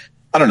 So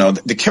I don't know.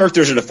 The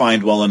characters are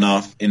defined well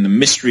enough, and the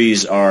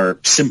mysteries are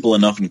simple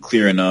enough and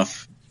clear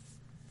enough.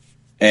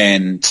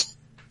 And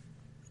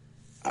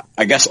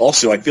I guess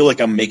also I feel like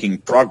I'm making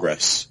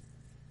progress.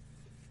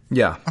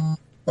 Yeah.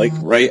 Like,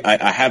 right,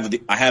 I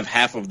have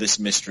half of this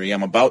mystery.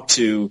 I'm about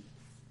to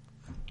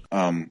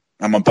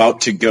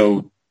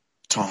go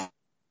to Hong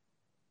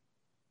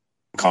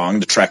Kong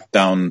to track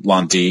down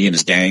Lan Di and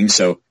his gang.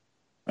 So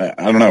I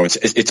don't know.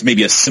 It's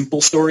maybe a simple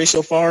story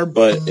so far,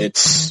 but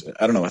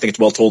I don't know. I think it's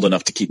well told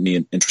enough to keep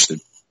me interested.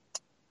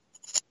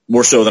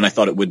 More so than I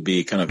thought it would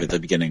be kind of at the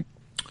beginning.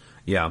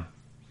 Yeah.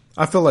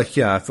 I feel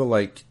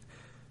like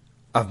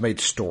I've made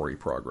story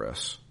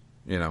progress.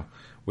 You know,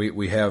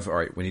 we have, all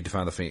right, we need to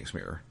find the Phoenix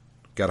Mirror.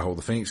 Got a hold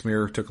of the Phoenix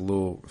Mirror. Took a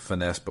little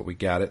finesse, but we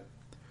got it.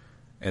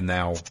 And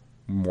now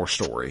more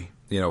story.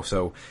 You know,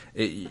 so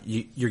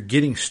you're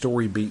getting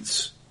story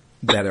beats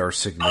that are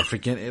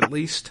significant at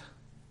least.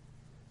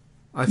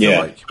 I feel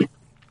like.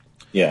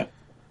 Yeah.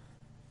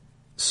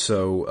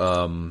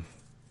 So,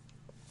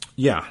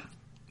 yeah.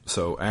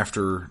 So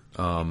after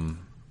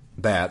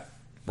that,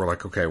 we're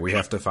like, okay, we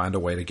have to find a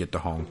way to get to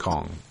Hong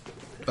Kong.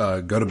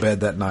 Go to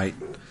bed that night,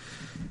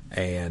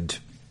 and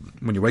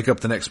when you wake up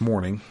the next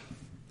morning,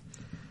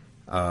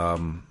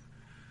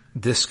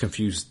 this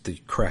confused the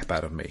crap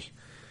out of me.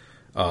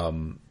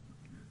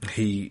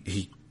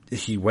 He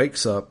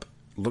wakes up,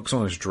 looks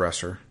on his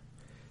dresser,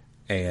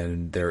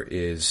 and there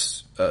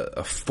is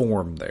a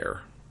form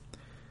there.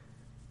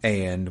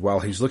 And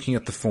while he's looking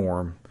at the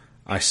form,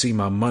 I see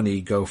my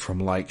money go from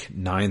like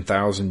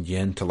 9,000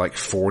 yen to like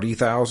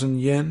 40,000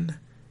 yen.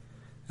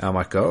 And I'm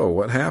like, oh,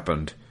 what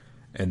happened?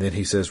 And then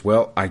he says,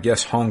 well, I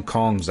guess Hong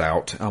Kong's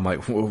out. I'm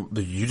like, well,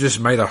 you just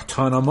made a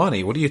ton of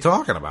money. What are you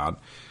talking about?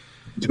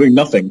 Doing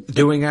nothing.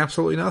 Doing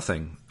absolutely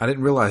nothing. I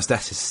didn't realize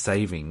that's his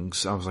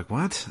savings. I was like,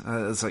 what?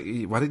 It's like,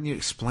 why didn't you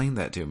explain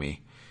that to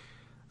me?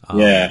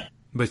 Yeah.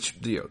 But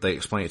they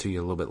explain it to you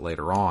a little bit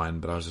later on,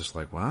 but I was just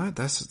like, what?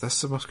 That's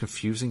the most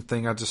confusing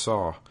thing I just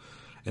saw.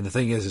 And the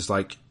thing is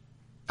like,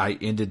 I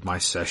ended my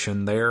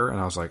session there, and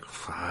I was like,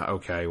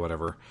 okay,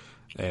 whatever.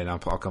 And I'll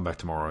come back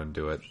tomorrow and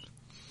do it.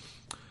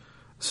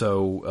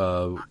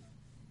 So,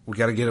 we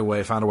got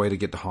to find a way to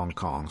get to Hong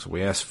Kong. So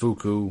we asked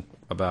Fuku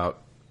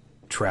about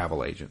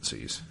travel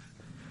agencies.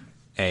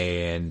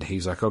 And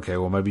he's like, okay,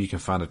 well, maybe you can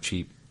find a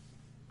cheap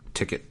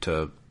ticket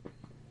to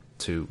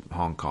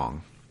Hong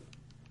Kong.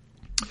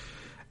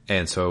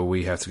 And so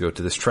we have to go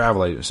to this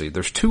travel agency.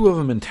 There's 2 of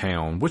them in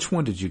town. Which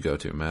one did you go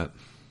to, Matt?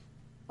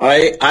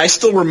 I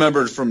still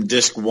remembered from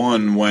disc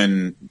 1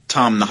 when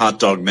Tom the hot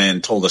dog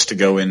man told us to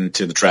go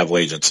into the travel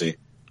agency.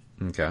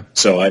 Okay.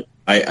 So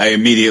I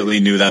immediately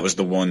knew that was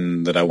the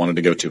one that I wanted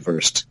to go to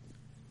first.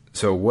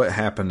 So what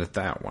happened at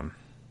that one?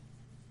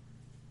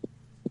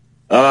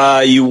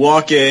 You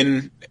walk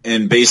in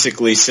and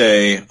basically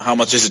say, how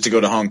much is it to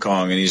go to Hong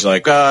Kong? And he's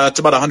like, it's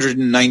about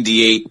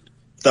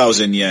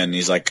 198,000 yen.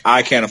 He's like,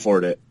 I can't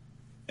afford it.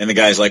 And the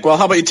guy's like, well,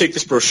 how about you take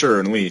this brochure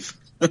and leave?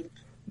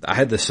 I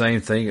had the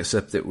same thing,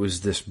 except it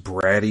was this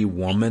bratty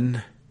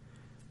woman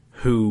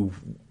who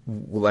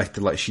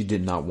acted like she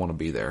did not want to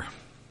be there.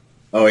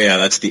 Oh, yeah,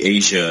 that's the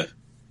Asia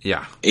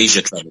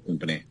travel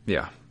company.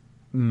 Yeah.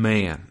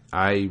 Man,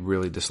 I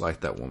really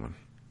disliked that woman.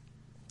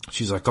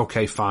 She's like,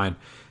 okay, fine.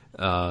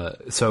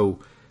 So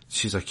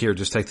she's like, here,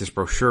 just take this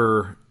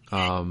brochure.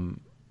 And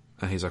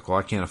he's like, well,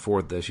 I can't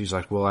afford this. She's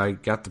like, well, I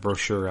got the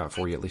brochure out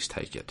for you. At least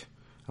take it.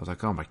 I was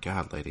like, oh my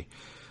God, lady.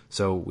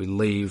 So we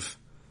leave,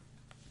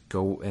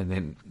 go, and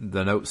then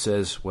the note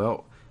says,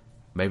 well,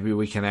 maybe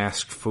we can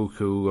ask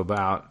Fuku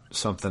about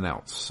something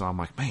else. So I'm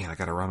like, man, I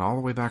got to run all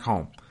the way back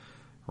home.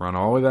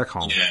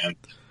 Yeah.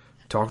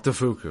 Talk to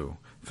Fuku.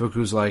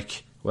 Fuku's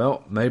like,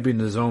 well, maybe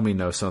Nozomi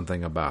knows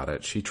something about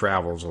it. She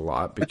travels a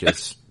lot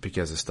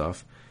because of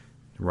stuff.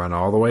 Run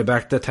all the way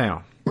back to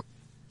town.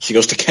 She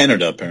goes to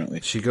Canada,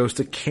 apparently. She goes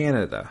to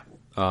Canada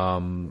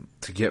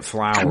to get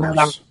flowers.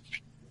 Canada.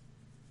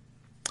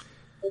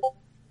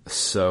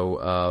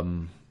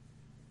 So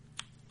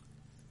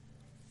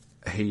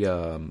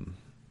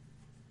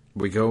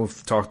we go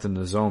talk to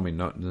Nozomi.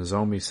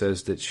 Nozomi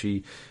says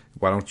that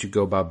why don't you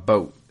go by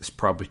boat? It's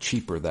probably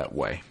cheaper that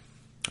way.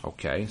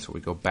 Okay, so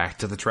we go back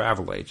to the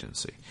travel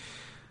agency.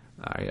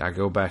 I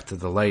go back to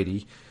the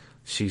lady.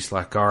 She's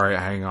like, all right,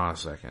 hang on a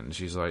second.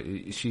 She's like,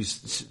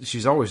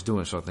 she's always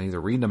doing something, either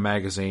reading a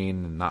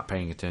magazine and not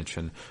paying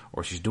attention,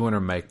 or she's doing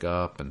her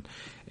makeup, and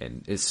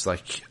it's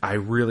like, I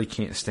really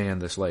can't stand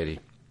this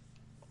lady.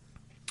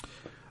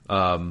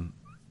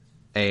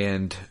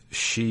 And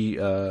she's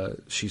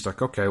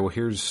like, okay, well,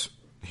 here's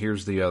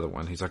the other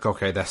one. He's like,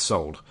 okay, that's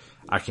sold.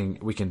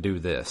 We can do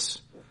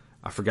this.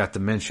 I forgot to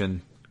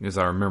mention, because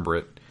I remember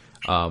it,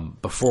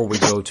 before we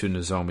go to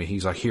Nozomi,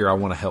 he's like, here, I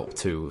want to help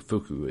too.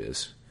 Fuku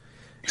is.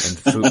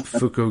 And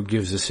Fuku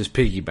gives us his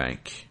piggy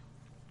bank.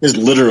 His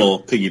literal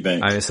piggy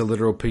bank. It's a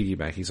literal piggy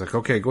bank. He's like,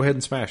 okay, go ahead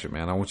and smash it,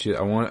 man.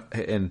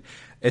 And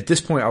at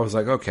this point I was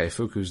like, okay,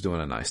 Fuku's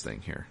doing a nice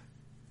thing here.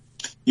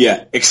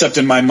 Yeah, except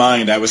in my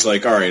mind, I was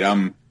like, all right,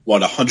 I'm,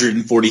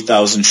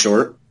 140,000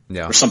 short?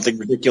 Yeah. Or something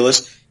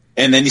ridiculous.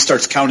 And then he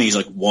starts counting. He's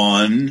like,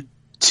 1,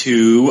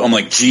 2. I'm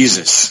like,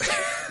 Jesus.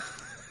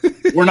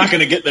 We're not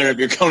going to get there if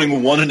you're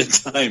counting one at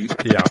a time.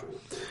 Yeah.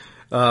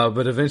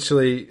 But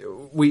eventually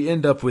we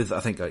end up with,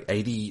 I think, like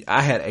 80.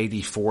 I had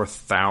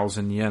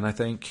 84,000 yen, I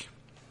think.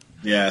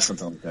 Yeah,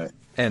 something like that.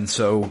 And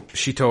so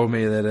she told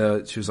me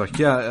that she was like,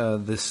 yeah,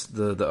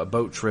 the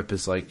boat trip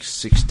is like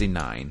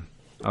 69.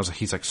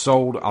 He's like,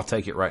 sold. I'll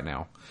take it right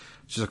now.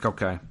 She's like,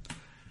 okay.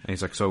 And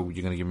he's like, so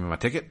you're gonna give me my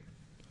ticket?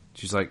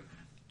 She's like,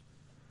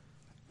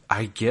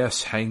 I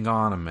guess. Hang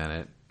on a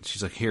minute.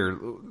 She's like, here,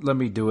 let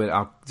me do it.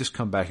 I'll just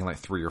come back in like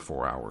 3 or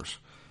 4 hours.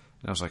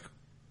 And I was like,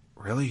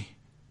 really?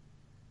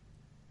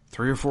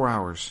 3 or 4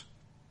 hours?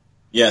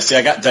 Yeah, see,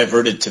 I got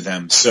diverted to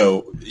them.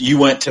 So you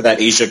went to that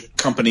Asia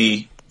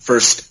company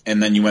first,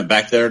 and then you went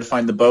back there to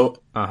find the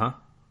boat? Uh-huh.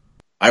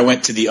 I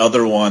went to the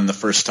other one the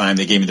first time.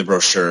 They gave me the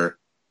brochure.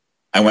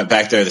 I went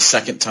back there the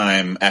second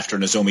time after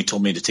Nozomi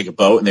told me to take a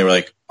boat, and they were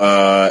like,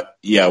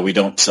 yeah, we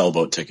don't sell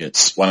boat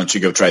tickets. Why don't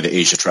you go try the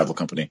Asia Travel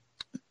Company?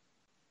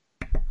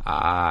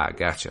 Ah,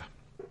 gotcha.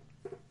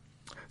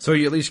 So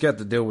you at least got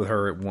to deal with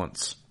her at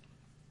once.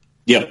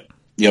 Yep.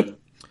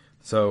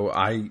 So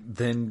I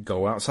then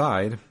go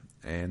outside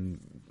and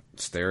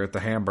stare at the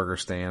hamburger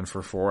stand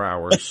for 4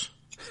 hours.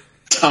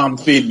 Tom,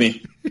 feed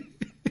me.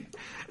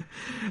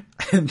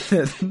 And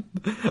then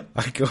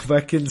I go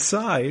back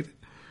inside,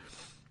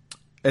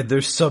 and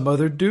there's some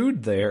other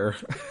dude there.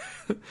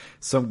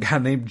 Some guy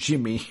named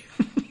Jimmy.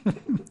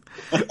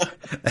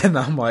 And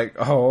I'm like,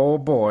 oh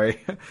boy,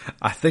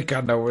 I think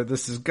I know where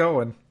this is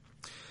going.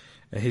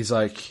 And he's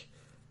like,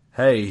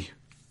 hey,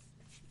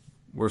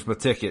 where's my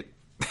ticket?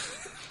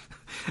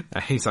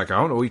 And he's like, I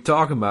don't know what you're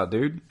talking about,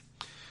 dude.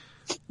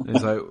 And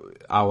he's like,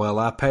 oh, well,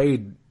 I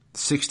paid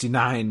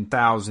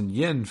 69,000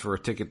 yen for a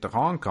ticket to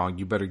Hong Kong.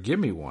 You better give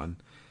me one.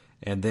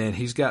 And then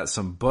he's got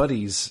some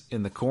buddies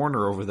in the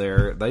corner over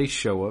there. They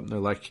show up and they're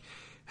like,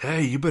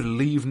 hey, you better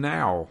leave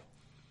now.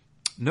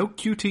 No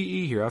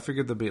QTE here. I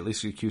figured there'd be at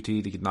least a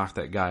QTE to knock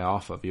that guy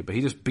off of you, but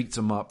he just beats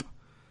him up.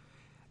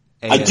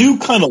 And I do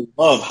kind of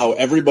love how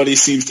everybody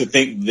seems to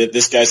think that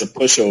this guy's a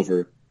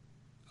pushover.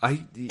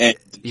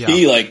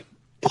 He like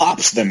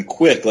pops them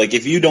quick. Like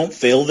if you don't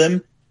fail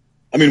them,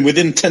 I mean,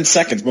 within 10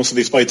 seconds, most of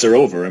these fights are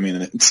over. I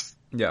mean, it's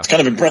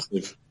kind of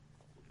impressive.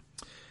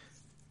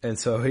 And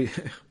so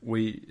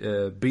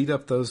we beat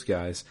up those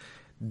guys,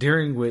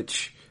 during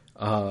which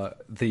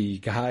the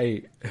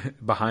guy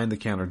behind the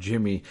counter,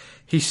 Jimmy,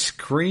 he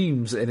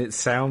screams and it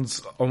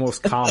sounds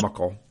almost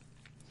comical.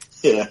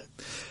 Yeah.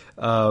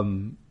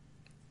 And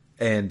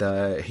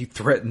he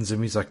threatens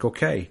him. He's like,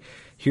 okay,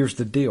 here's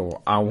the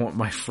deal. I want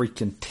my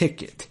freaking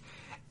ticket.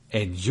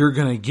 And you're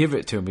going to give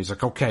it to him. He's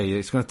like, okay,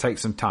 it's going to take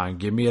some time.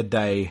 Give me a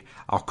day.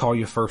 I'll call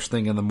you first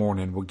thing in the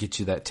morning. We'll get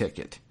you that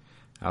ticket.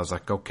 I was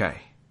like, okay.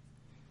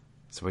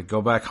 So we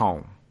go back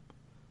home.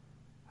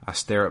 I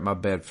stare at my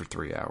bed for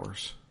 3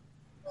 hours.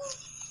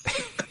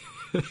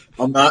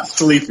 I'm not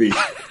sleepy.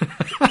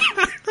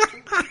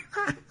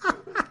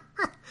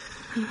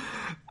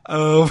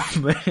 Oh,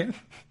 man.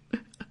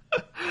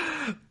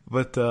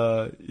 But,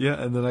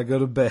 yeah, and then I go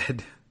to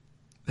bed.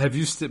 Have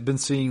you been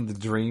seeing the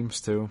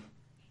dreams, too?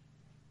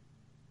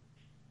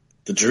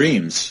 The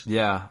dreams?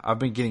 Yeah, I've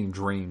been getting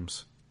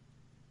dreams.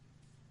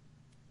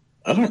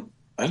 I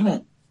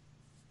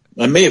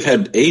may have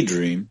had a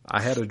dream.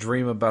 I had a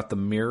dream about the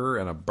mirror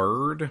and a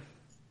bird.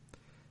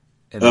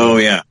 And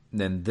yeah.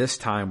 Then this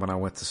time when I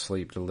went to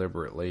sleep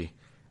deliberately,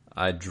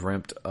 I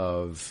dreamt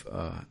of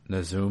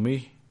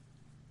Nozomi.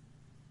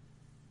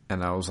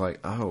 And I was like,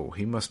 oh,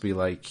 he must be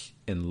like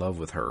in love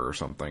with her or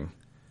something.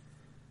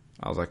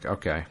 I was like,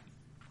 okay.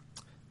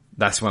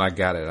 That's when I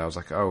got it. I was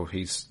like, oh,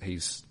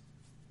 he's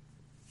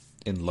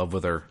in love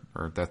with her,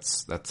 or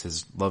that's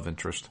his love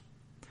interest.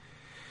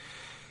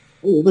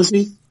 How old is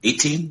he?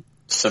 18?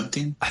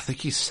 17? I think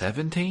he's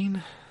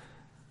 17.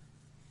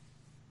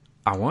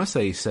 I want to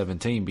say he's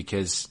 17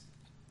 because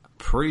I'm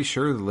pretty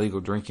sure the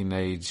legal drinking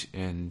age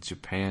in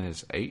Japan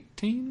is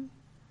 18.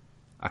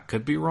 I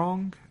could be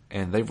wrong,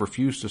 and they've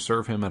refused to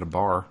serve him at a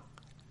bar.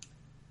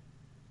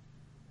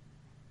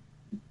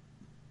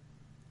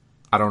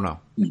 I don't know.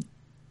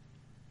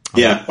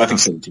 Yeah, I think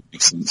 17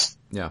 makes sense.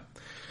 Yeah.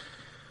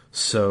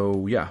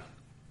 So, yeah.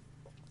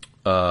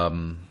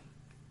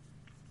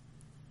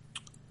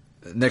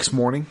 Next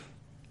morning,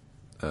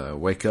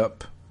 wake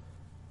up,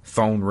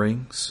 phone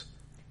rings,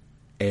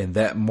 and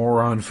that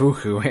moron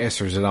Fuku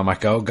answers it. I'm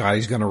like, oh god,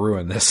 he's going to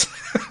ruin this.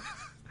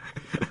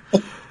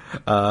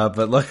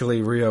 But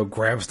luckily, Rio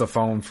grabs the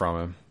phone from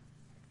him,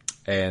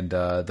 and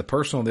the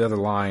person on the other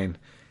line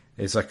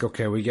is like,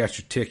 okay, we got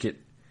your ticket.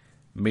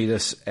 Meet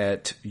us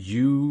at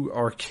U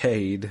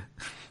Arcade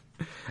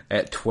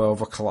at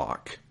 12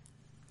 o'clock.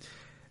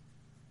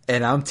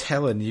 And I'm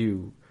telling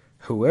you,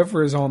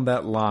 whoever is on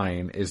that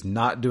line is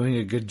not doing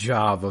a good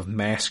job of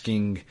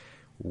masking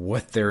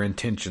what their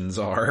intentions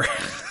are.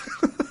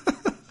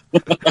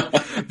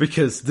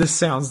 Because this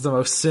sounds the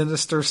most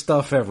sinister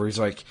stuff ever. He's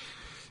like,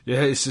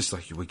 yeah, it's just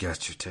like, we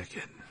got your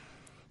ticket.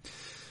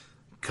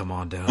 Come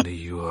on down to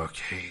U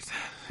Arcade.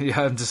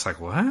 Yeah, I'm just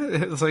like, what?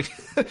 It's like,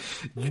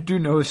 you do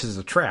know this is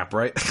a trap,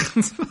 right?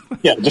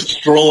 Yeah, just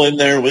stroll in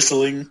there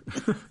whistling.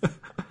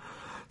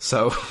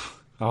 So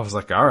I was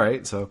like, all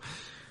right. So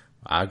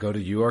I go to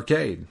U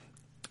Arcade.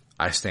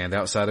 I stand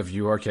outside of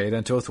U Arcade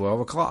until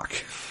 12 o'clock.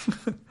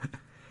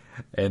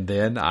 And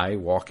then I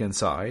walk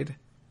inside.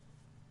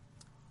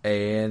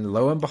 And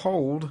lo and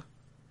behold,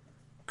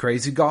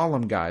 Crazy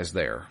Gollum guy's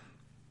there.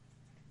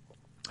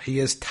 He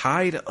has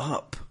tied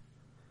up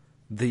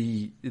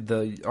the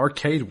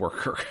arcade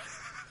worker.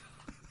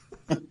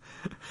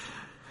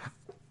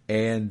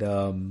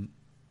 And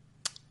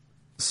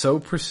so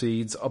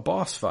proceeds a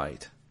boss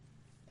fight.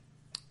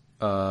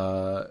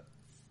 And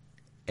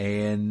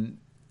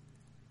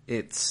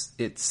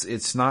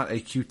it's not a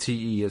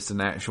QTE, it's an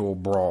actual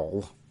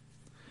brawl.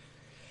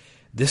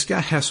 This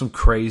guy has some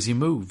crazy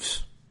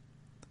moves.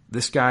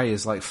 this guy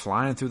is like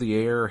flying through the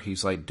air.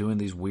 He's like doing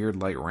these weird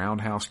like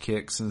roundhouse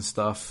kicks and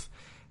stuff.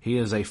 He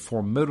is a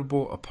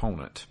formidable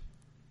opponent.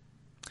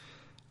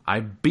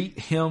 I beat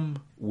him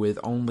with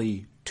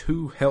only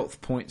 2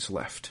 health points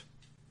left.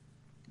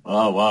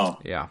 Oh, wow.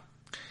 Yeah.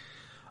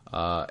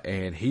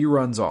 And he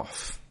runs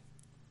off.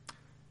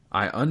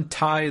 I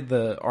untie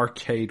the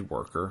arcade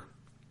worker,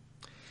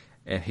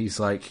 and he's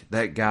like,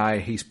 that guy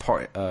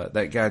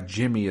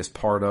Jimmy is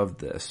part of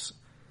this.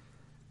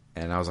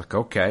 And I was like,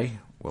 okay,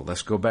 well,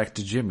 let's go back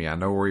to Jimmy. I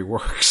know where he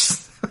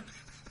works.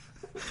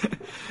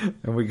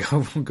 And we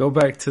go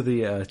back to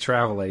the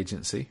travel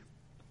agency.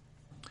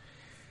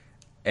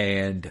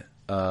 And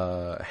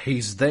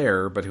he's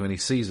there, but when he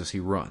sees us, he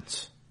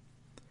runs.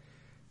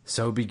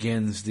 So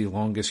begins the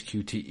longest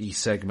QTE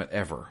segment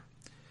ever.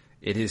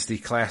 It is the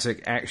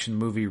classic action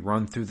movie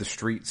run through the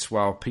streets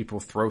while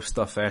people throw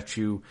stuff at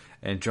you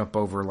and jump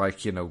over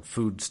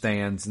food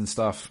stands and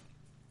stuff.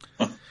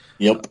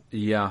 Yep.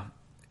 Yeah.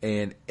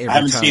 And I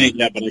haven't seen it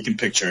yet, but I can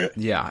picture it.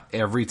 Yeah.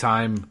 Every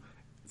time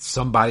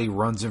somebody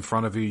runs in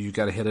front of you, you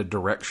got to hit a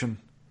direction.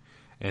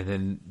 And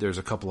then there's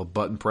a couple of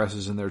button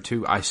presses in there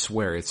too. I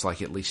swear it's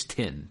like at least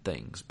 10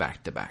 things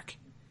back to back.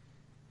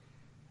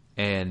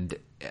 And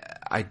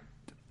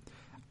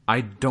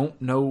I don't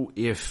know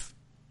if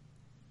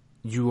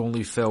you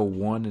only fell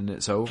one and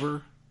it's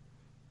over.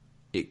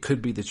 It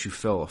could be that you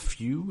fell a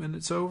few and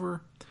it's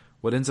over.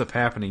 What ends up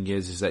happening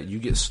is that you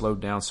get slowed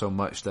down so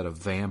much that a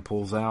van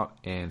pulls out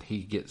and he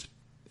gets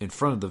in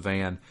front of the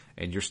van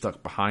and you're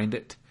stuck behind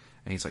it.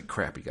 And he's like,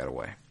 crap, he got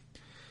away.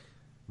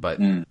 But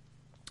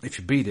if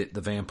you beat it,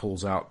 the van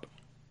pulls out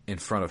in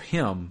front of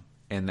him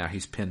and now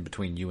he's pinned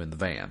between you and the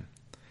van.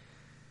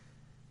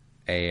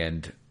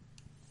 And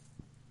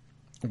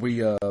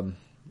we...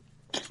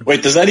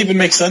 Wait, does that even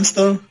make sense,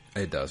 though?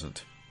 It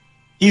doesn't.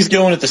 He's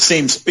going at the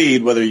same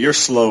speed, whether you're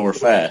slow or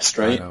fast,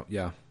 right?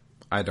 Yeah.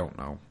 I don't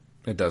know.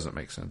 It doesn't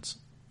make sense.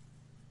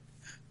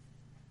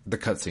 The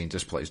cutscene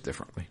just plays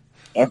differently.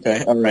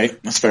 Okay, all right.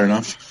 That's fair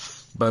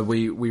enough. But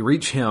we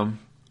reach him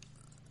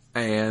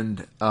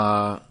and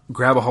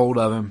grab a hold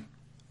of him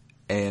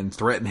and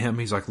threaten him.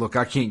 He's like, look,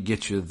 I can't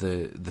get you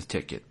the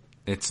ticket.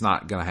 It's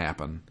not going to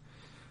happen.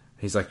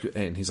 He's like,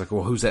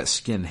 well, who's that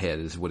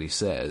skinhead is what he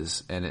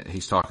says. And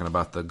he's talking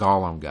about the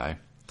Gollum guy.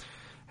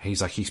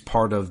 He's like, he's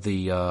part of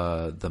the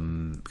God,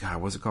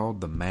 what's it called?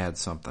 The Mad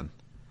something.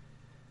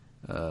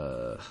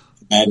 Mad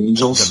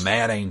Angels? The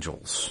Mad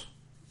Angels.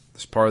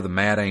 It's part of the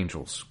Mad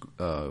Angels.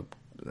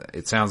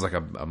 It sounds like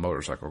a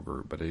motorcycle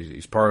group, but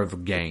he's part of a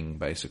gang,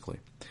 basically.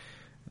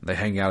 They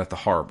hang out at the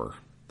harbor.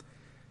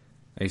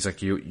 And he's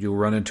like, you'll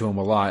run into him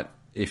a lot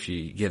if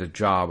you get a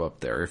job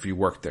up there, if you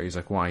work there. He's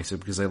like, why? He said,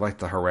 because they like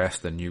to harass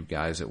the new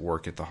guys that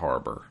work at the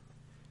harbor.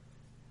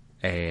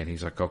 And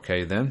he's like,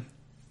 okay then.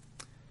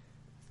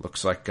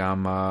 Looks like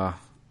I'm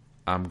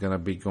gonna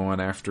be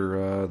going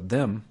after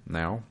them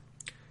now.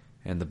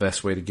 And the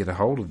best way to get a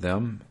hold of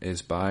them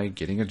is by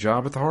getting a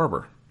job at the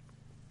harbor.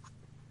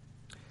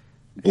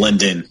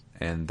 Blend in.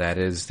 And that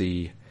is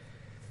the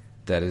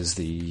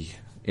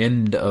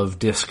end of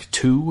disc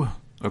 2,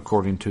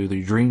 according to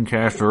the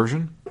Dreamcast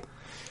version.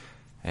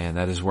 And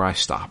that is where I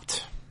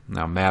stopped.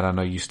 Now, Matt, I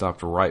know you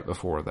stopped right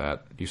before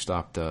that. You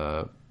stopped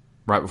right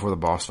before the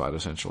boss fight,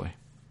 essentially.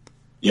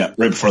 Yeah,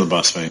 right before the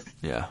boss fight.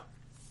 Yeah.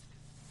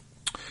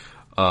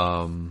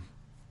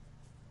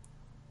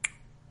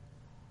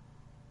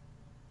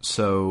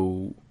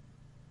 So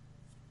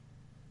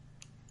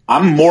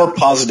I'm more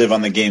positive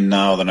on the game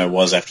now than I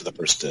was after the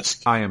first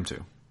disc. I am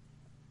too.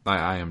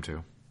 I am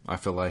too. I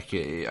feel like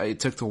it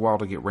took a while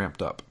to get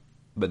ramped up,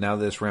 but now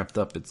that it's ramped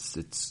up,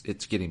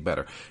 it's getting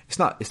better.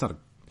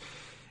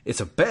 It's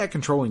a bad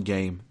controlling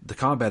game. The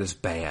combat is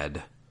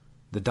bad.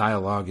 The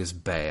dialogue is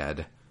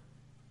bad,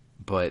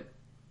 but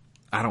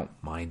I don't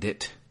mind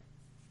it.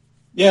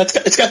 Yeah,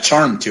 it's got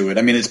charm to it.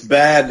 I mean, it's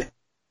bad.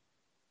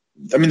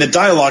 I mean, the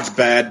dialogue's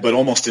bad, but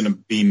almost in a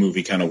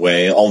B-movie kind of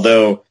way.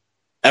 Although,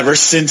 ever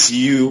since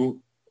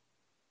you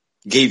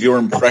gave your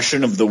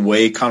impression of the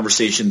way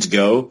conversations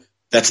go,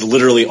 that's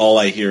literally all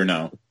I hear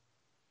now.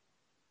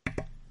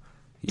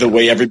 The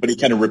way everybody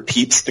kind of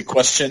repeats the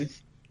question.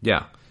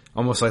 Yeah,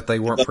 almost like they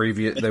weren't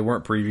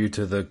preview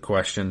to the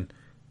question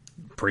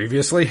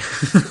previously.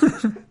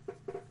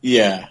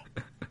 Yeah,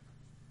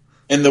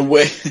 and the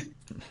way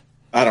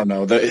I don't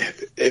know,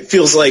 it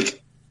feels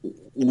like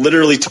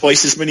literally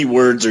twice as many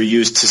words are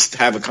used to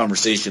have a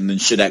conversation than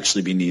should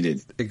actually be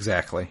needed.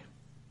 Exactly.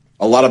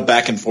 A lot of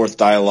back and forth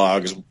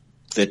dialogues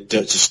that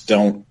just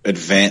don't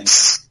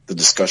advance the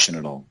discussion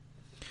at all.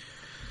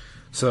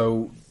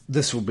 So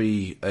this will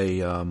be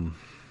a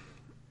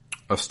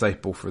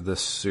staple for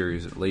this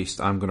series, at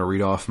least. I'm going to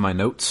read off my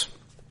notes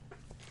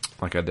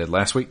like I did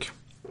last week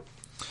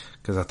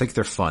because I think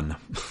they're fun.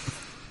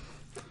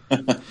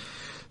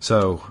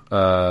 So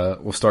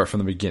we'll start from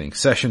the beginning.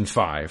 Session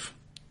 5.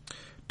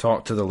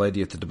 Talked to the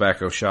lady at the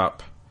tobacco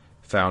shop.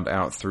 Found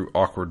out through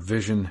awkward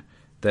vision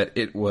that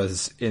it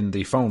was in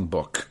the phone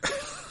book.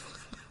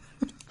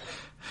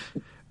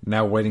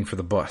 Now waiting for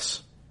the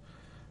bus.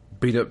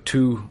 Beat up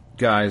 2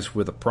 guys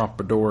with a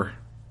pompadour.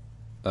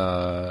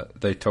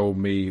 They told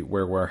me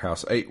where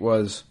Warehouse 8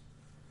 was.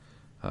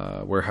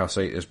 Warehouse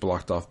 8 is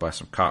blocked off by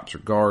some cops or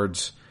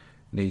guards.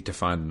 Need to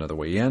find another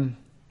way in.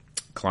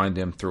 Climbed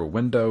in through a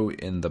window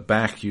in the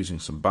back using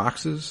some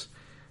boxes.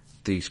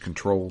 These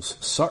controls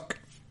suck.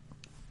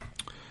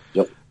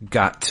 Yep.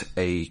 Got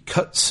a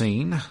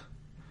cutscene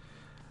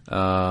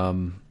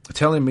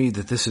telling me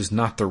that this is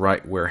not the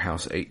right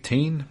Warehouse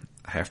 18.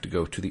 I have to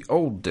go to the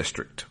old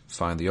district.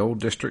 Find the old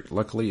district.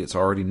 Luckily, it's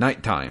already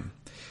nighttime.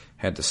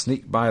 Had to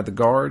sneak by the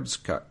guards.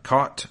 Got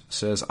caught.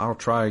 Says I'll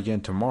try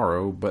again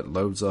tomorrow, but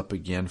loads up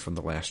again from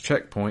the last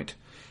checkpoint.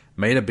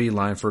 Made a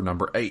beeline for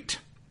number 8.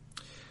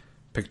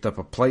 Picked up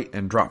a plate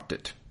and dropped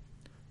it.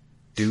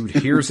 Dude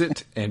hears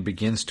it and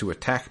begins to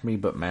attack me,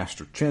 but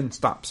Master Chen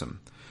stops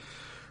him.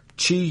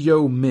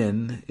 Chi-Yo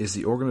Min is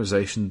the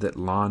organization that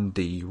Lan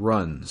Di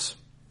runs.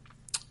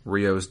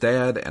 Rio's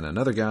dad and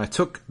another guy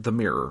took the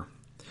mirror.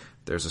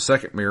 There's a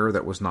second mirror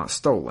that was not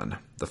stolen.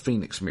 The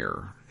Phoenix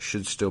mirror.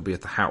 Should still be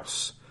at the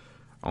house.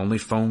 Only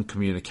phone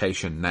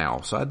communication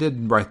now. So I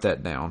did write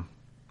that down.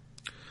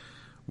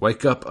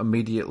 Wake up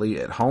immediately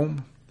at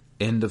home.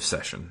 End of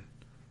session.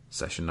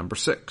 Session number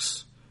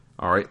 6.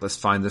 Alright, let's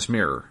find this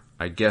mirror.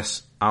 I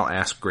guess I'll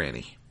ask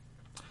Granny.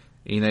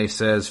 Ine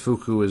says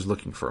Fuku is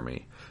looking for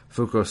me.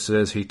 Fuku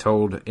says he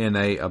told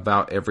Ine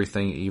about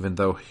everything even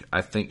though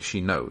I think she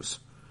knows.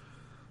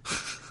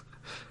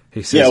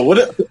 He says, yeah,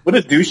 what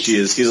a douche he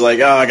is. He's like,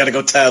 oh, I gotta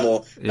go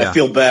tattle. Yeah. I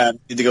feel bad.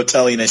 Need to go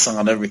tell Ine-san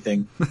on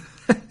everything.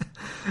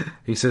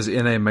 He says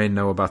Ine may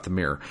know about the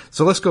mirror.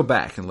 So let's go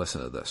back and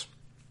listen to this.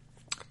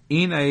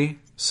 Ine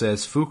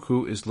says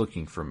Fuku is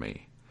looking for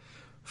me.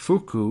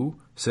 Fuku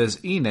says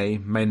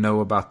Ine may know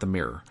about the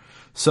mirror.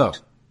 So,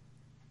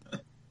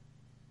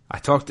 I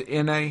talk to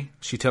Ine.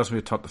 She tells me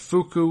to talk to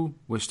Fuku,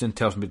 which then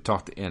tells me to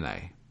talk to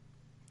Ine.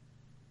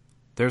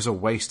 There's a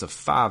waste of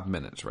 5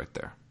 minutes right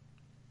there.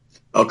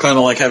 Oh, kind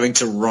of like having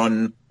to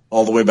run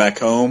all the way back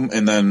home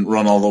and then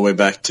run all the way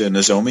back to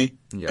Nozomi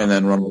and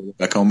then run all the way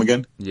back home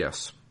again?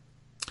 Yes.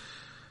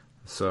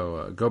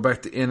 So, go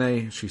back to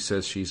Ine. She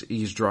says she's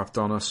eavesdropped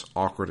on us.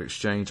 Awkward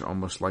exchange,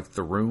 almost like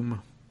The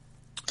Room.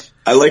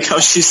 I like how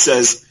she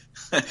says,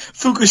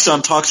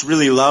 Fuku-san talks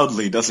really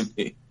loudly, doesn't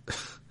he?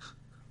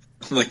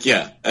 I'm like,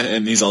 yeah,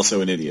 and he's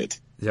also an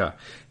idiot. Yeah,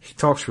 he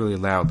talks really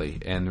loudly,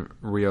 and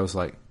Rio's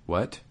like,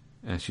 what?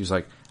 And she's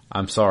like,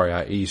 I'm sorry,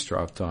 I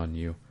eavesdropped on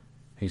you.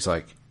 He's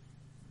like,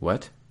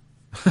 what?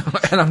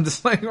 And I'm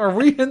just like, are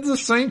we in the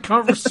same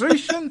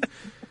conversation?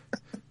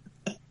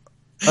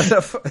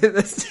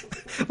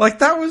 Like,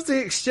 that was the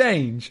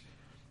exchange.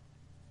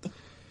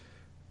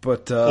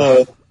 But,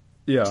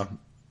 yeah.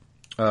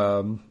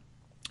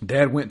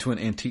 Dad went to an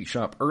antique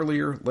shop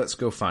earlier. Let's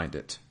go find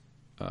it.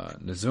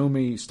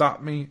 Nozomi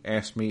stopped me,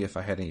 asked me if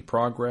I had any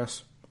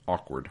progress.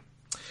 Awkward.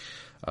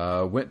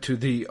 Went to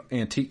the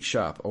antique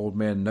shop. Old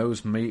man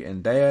knows me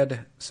and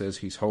Dad. Says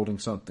he's holding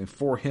something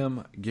for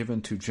him,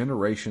 given to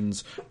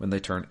generations when they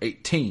turn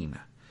 18.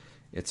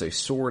 It's a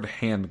sword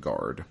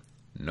handguard.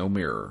 No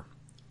mirror.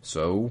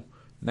 So,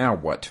 now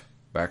what?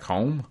 Back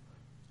home?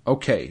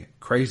 Okay,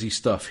 crazy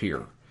stuff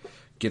here.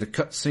 Get a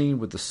cutscene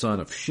with the son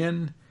of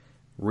Shin.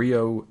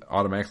 Rio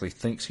automatically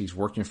thinks he's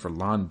working for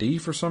Lan Di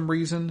for some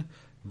reason.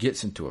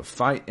 Gets into a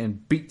fight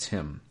and beats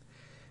him.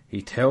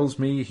 He tells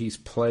me he's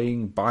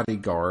playing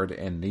bodyguard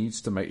and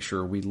needs to make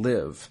sure we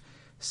live.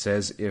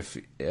 Says if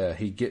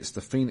he gets the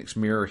Phoenix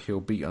mirror,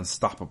 he'll be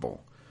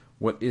unstoppable.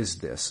 What is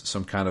this?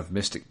 Some kind of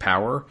mystic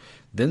power?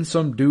 Then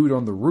some dude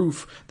on the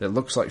roof that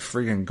looks like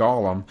friggin'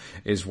 Gollum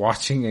is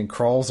watching and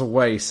crawls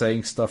away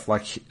saying stuff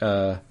like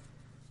that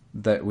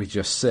we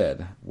just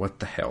said. What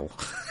the hell?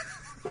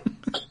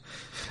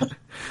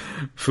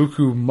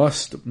 Fuku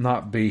must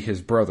not be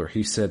his brother.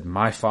 He said,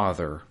 my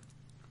father.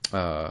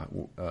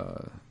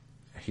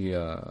 He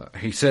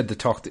said to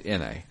talk to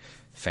Ine.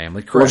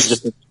 Family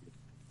crest.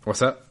 What's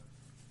that?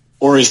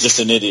 Or he's just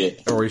an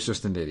idiot. Or he's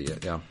just an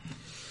idiot, yeah.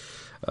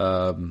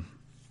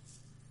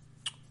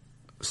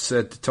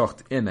 Said to talk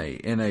to Ine.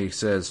 Ine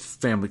says,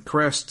 family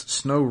crest,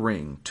 snow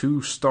ring,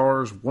 2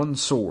 stars, 1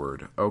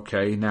 sword.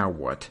 Okay, now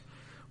what?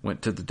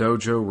 Went to the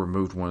dojo,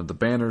 removed one of the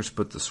banners,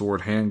 put the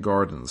sword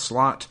handguard in the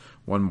slot.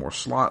 1 more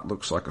slot,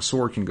 looks like a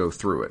sword can go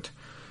through it.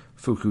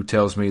 Fuku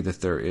tells me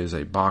that there is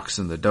a box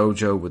in the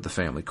dojo with the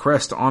family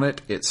crest on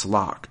it. It's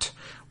locked.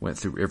 Went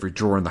through every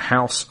drawer in the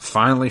house,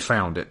 finally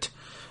found it.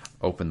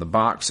 Open the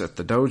box at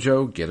the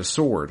dojo, get a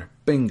sword.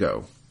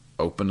 Bingo.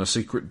 Open a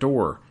secret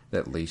door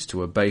that leads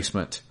to a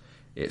basement.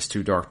 It's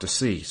too dark to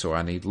see, so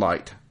I need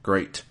light.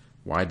 Great.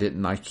 Why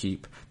didn't I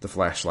keep the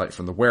flashlight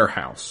from the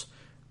warehouse?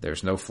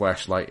 There's no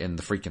flashlight in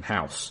the freaking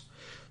house.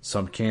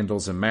 Some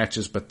candles and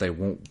matches, but they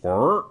won't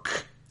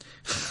work.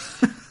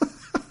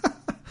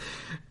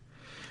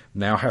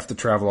 Now have to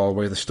travel all the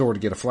way to the store to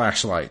get a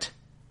flashlight.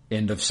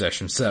 End of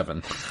session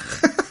 7.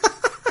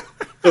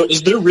 So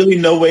is there really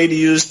no way to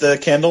use the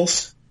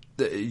candles?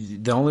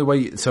 The only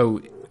way... So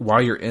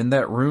while you're in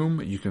that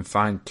room, you can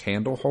find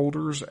candle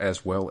holders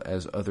as well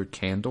as other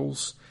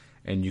candles.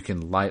 And you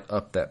can light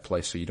up that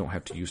place so you don't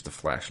have to use the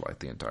flashlight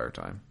the entire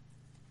time.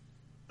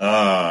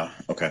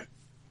 Okay.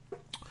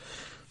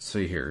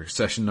 See here,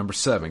 session number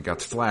 7, got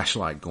the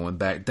flashlight going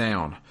back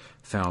down.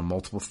 Found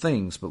multiple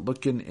things, but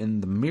looking in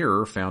the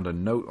mirror, found a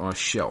note on a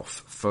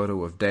shelf.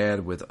 Photo of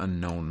Dad with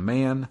unknown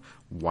man,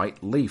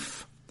 white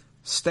leaf.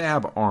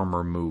 Stab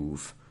armor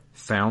move.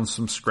 Found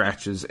some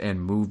scratches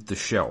and moved the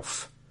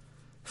shelf.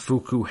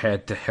 Fuku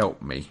had to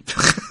help me.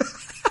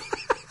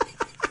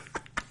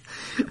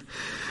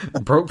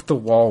 Broke the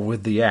wall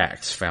with the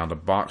axe. Found a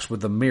box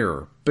with a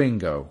mirror.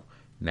 Bingo.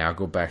 Now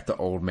go back to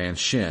Old Man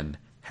Shin.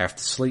 Have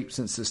to sleep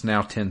since it's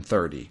now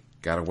 10:30.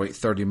 Gotta wait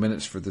 30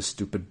 minutes for this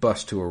stupid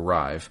bus to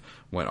arrive.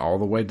 Went all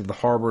the way to the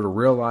harbor to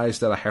realize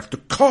that I have to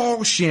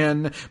call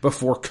Shin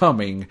before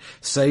coming.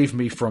 Save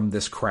me from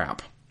this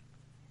crap.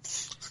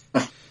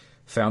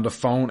 Found a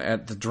phone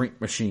at the drink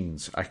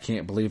machines. I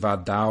can't believe I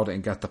dialed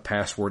and got the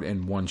password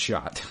in one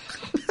shot.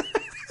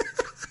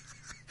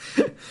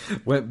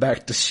 Went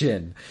back to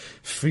Shin.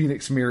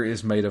 Phoenix Mirror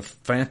is made of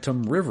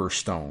Phantom River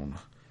Stone.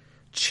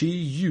 Chi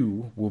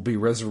Yu will be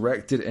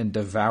resurrected and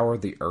devour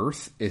the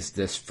earth. Is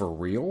this for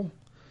real?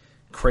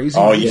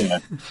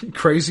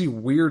 Crazy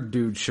weird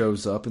dude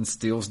shows up and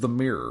steals the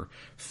mirror.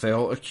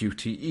 Fail a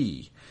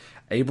QTE.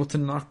 Able to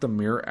knock the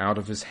mirror out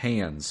of his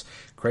hands.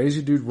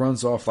 Crazy dude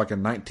runs off like a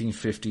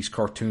 1950s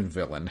cartoon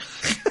villain.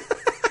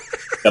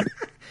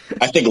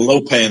 I think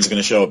Lopan's going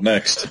to show up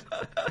next.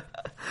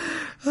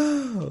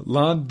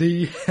 Lan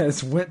Di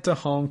has went to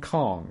Hong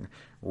Kong.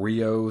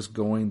 Rio's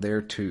going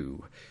there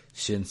too.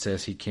 Shin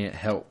says he can't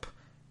help.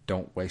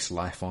 Don't waste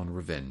life on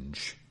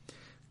revenge.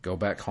 Go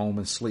back home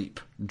and sleep.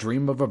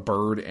 Dream of a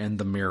bird and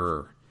the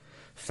mirror.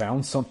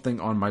 Found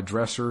something on my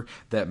dresser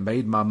that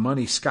made my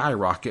money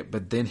skyrocket,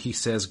 but then he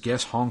says,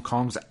 guess Hong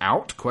Kong's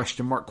out?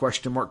 Question mark,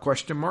 question mark,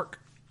 question mark.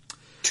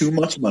 Too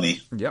much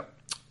money. Yep.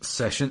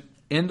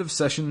 End of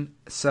session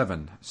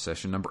 7.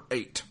 Session number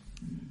 8.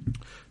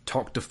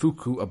 Talk to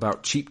Fuku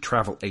about cheap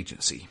travel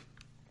agency.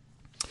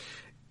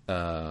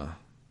 In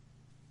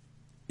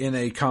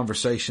a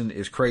conversation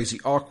is crazy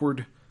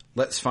awkward.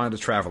 Let's find a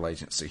travel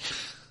agency.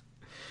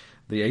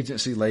 The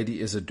agency lady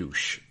is a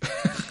douche.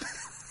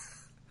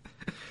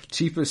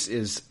 Cheapest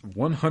is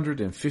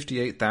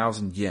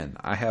 158,000 yen.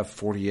 I have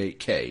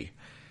 48K.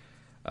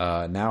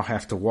 Now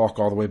have to walk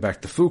all the way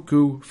back to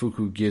Fuku.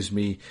 Fuku gives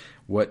me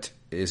what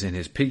is in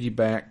his piggy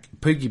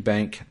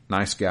bank.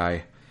 Nice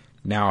guy.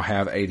 Now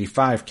have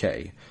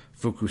 85K.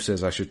 Fuku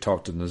says I should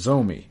talk to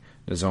Nozomi.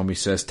 Nozomi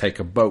says take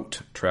a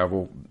boat.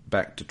 Travel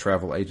back to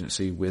travel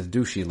agency with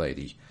douchey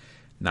lady.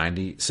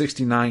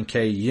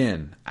 69K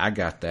yen. I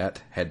got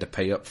that. Had to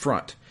pay up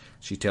front.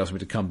 She tells me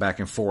to come back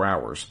in 4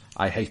 hours.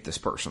 I hate this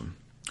person.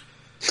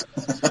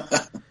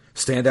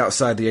 Stand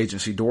outside the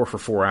agency door for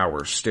 4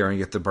 hours,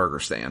 staring at the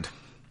burger stand.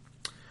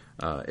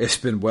 It's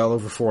been well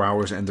over 4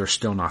 hours and they're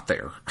still not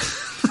there.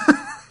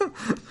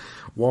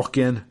 Walk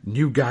in,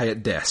 new guy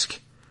at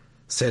desk.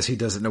 Says he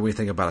doesn't know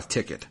anything about a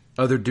ticket.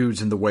 Other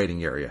dudes in the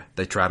waiting area.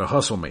 They try to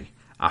hustle me.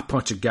 I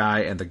punch a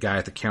guy and the guy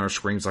at the counter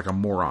screams like a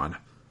moron.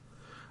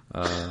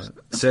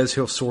 Says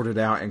he'll sort it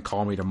out and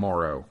call me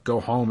tomorrow.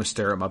 Go home and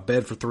stare at my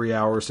bed for 3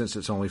 hours since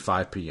it's only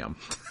 5 p.m.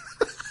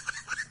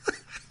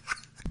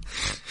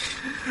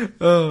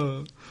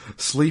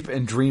 Sleep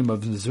and dream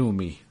of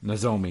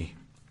Nozomi.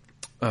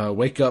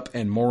 Wake up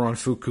and moron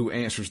Fuku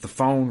answers the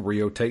phone.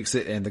 Rio takes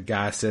it and the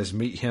guy says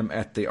meet him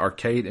at the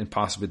arcade in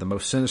possibly the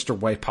most sinister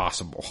way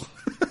possible.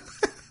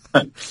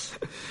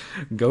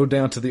 Go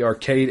down to the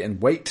arcade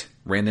and wait.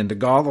 Ran into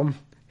Gollum.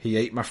 He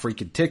ate my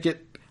freaking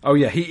ticket. Oh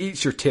yeah, he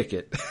eats your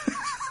ticket.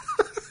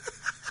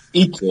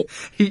 Eats it.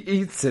 He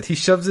eats it. He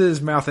shoves it in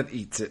his mouth and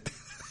eats it.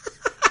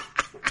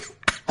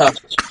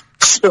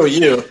 So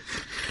you're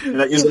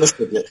not using this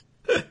ticket.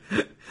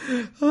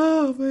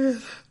 Oh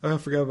man, I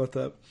forgot about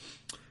that.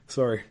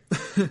 Sorry.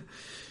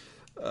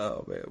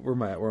 Oh man,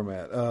 where am I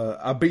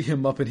at? I beat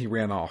him up and he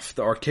ran off.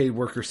 The arcade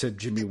worker said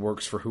Jimmy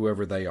works for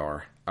whoever they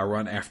are. I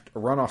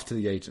run off to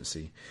the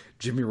agency.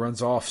 Jimmy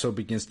runs off, so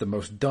begins the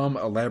most dumb,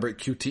 elaborate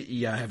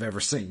QTE I have ever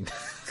seen.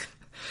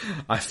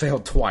 I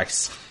failed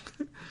twice.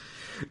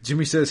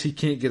 Jimmy says he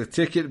can't get a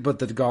ticket, but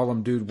the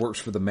Gollum dude works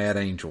for the Mad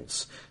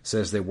Angels.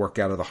 Says they work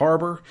out of the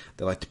harbor.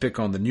 They like to pick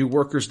on the new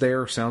workers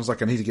there. Sounds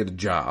like I need to get a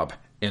job.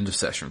 End of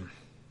session.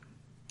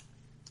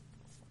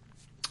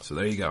 So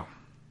there you go.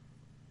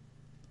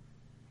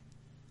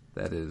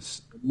 That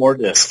is more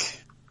disc.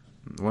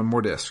 One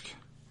more disc.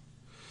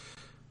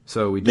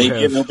 So we do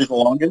maybe it will be the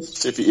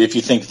longest. If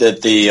you think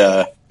that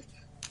the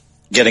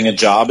getting a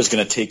job is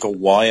going to take a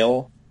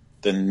while,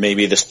 then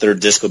maybe this third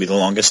disc will be the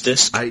longest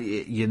disc.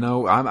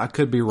 I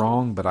could be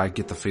wrong, but I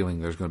get the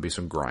feeling there's going to be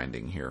some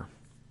grinding here.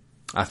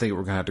 I think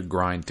we're going to have to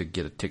grind to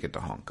get a ticket to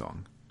Hong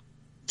Kong.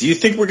 Do you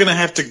think we're going to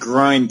have to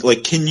grind?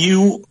 Like, can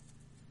you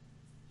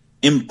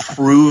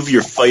improve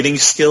your fighting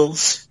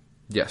skills?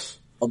 Yes.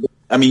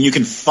 I mean, you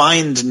can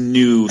find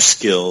new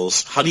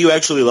skills. How do you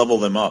actually level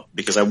them up?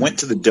 Because I went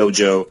to the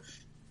dojo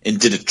and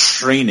did a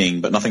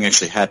training, but nothing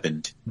actually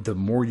happened. The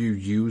more you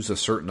use a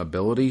certain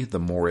ability, the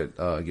more it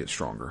gets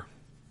stronger.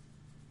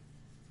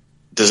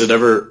 Does it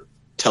ever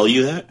tell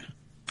you that?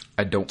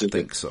 I don't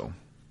think so.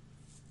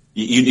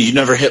 You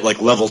never hit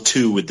like level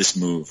 2 with this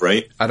move,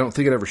 right? I don't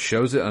think it ever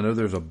shows it. I know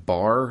there's a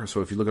bar,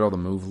 so if you look at all the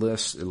move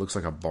lists, it looks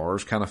like a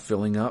bar's kind of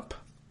filling up.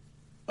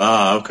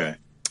 Ah, okay.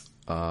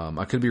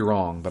 I could be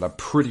wrong, but I'm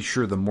pretty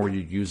sure the more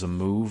you use a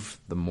move,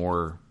 the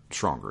more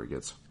stronger it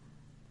gets.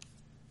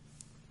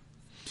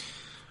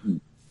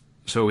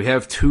 So we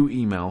have 2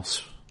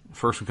 emails.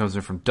 First one comes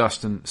in from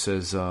Dustin. It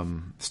says,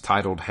 it's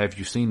titled, "Have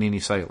you seen any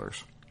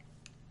sailors?"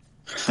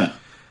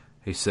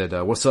 He said,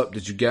 "What's up?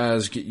 Did you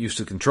guys get used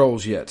to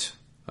controls yet?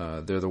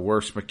 They're the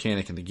worst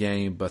mechanic in the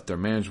game, but they're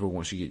manageable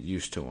once you get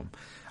used to them."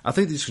 I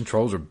think these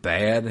controls are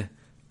bad,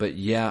 but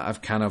yeah,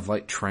 I've kind of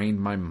like trained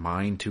my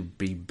mind to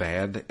be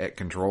bad at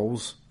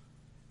controls.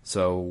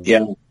 So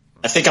yeah,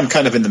 I think I'm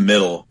kind of in the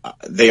middle.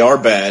 They are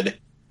bad,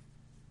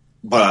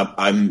 but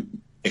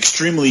I'm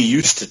extremely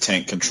used to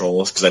tank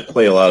controls because I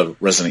play a lot of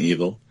Resident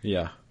Evil.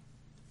 Yeah.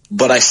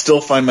 But I still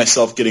find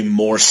myself getting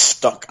more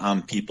stuck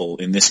on people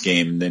in this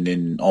game than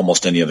in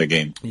almost any other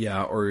game.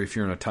 Yeah, or if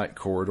you're in a tight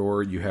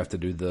corridor, you have to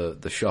do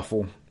the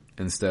shuffle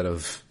instead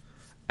of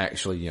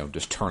actually,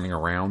 just turning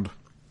around.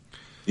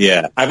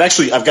 Yeah, I've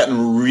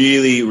gotten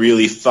really,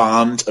 really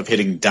fond of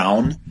hitting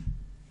down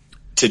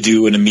to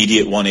do an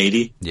immediate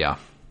 180. Yeah.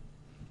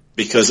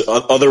 Because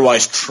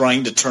otherwise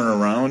trying to turn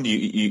around,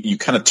 you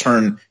kind of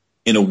turn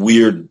in a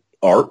weird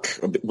arc,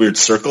 a weird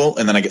circle,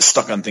 and then I get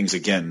stuck on things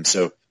again.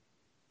 So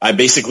I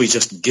basically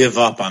just give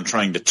up on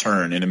trying to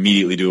turn and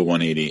immediately do a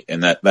 180,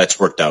 and that's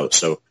worked out.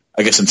 So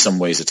I guess in some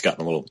ways it's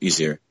gotten a little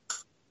easier.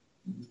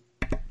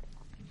 It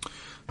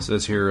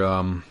says here,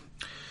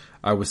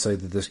 I would say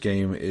that this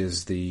game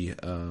is the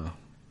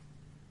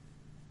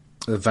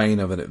vein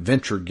of an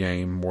adventure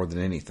game more than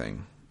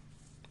anything.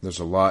 There's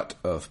a lot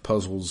of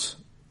puzzles,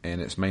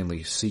 and it's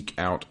mainly seek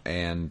out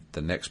and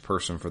the next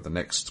person for the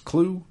next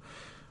clue,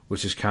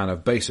 which is kind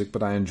of basic,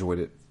 but I enjoyed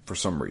it for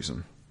some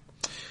reason.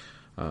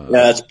 Yeah,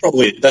 that's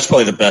probably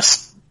the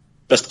best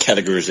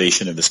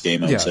categorization of this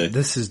game, I would say.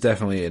 This is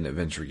definitely an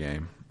adventure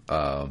game,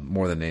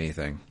 more than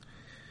anything.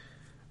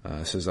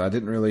 It says, "I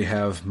didn't really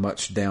have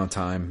much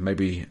downtime.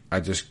 Maybe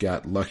I just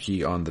got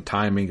lucky on the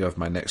timing of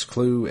my next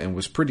clue and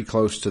was pretty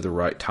close to the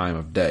right time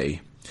of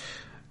day.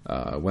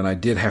 When I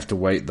did have to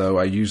wait, though,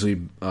 I usually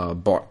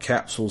bought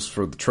capsules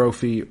for the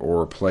trophy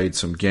or played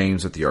some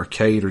games at the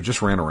arcade or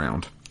just ran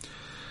around.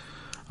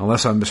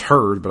 Unless I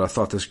misheard, but I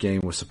thought this game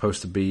was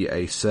supposed to be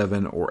a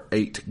 7 or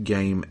 8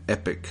 game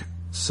epic.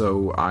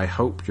 So I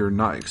hope you're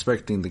not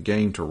expecting the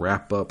game to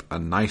wrap up a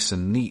nice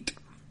and neat."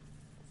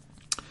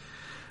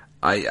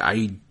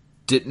 I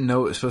didn't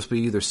know it was supposed to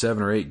be either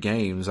 7 or 8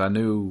 games. I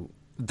knew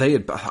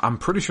I'm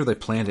pretty sure they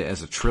planned it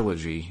as a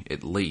trilogy,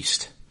 at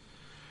least.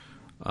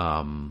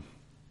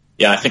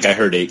 Yeah, I think I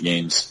heard 8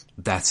 games.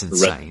 That's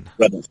insane.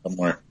 Read it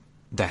somewhere.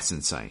 That's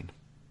insane.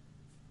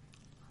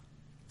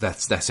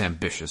 That's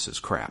ambitious as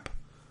crap.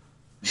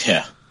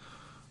 Yeah.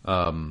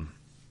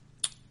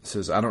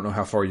 Says, "I don't know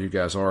how far you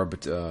guys are,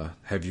 but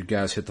have you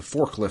guys hit the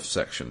forklift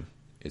section?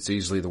 It's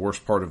easily the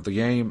worst part of the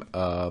game,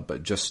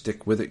 but just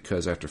stick with it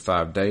because after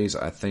 5 days,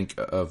 I think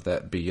of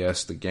that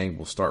BS, the game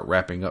will start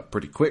wrapping up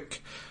pretty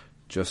quick.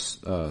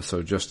 Just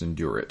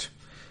endure it."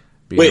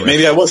 Wait,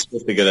 maybe I was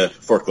supposed to get a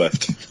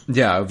forklift.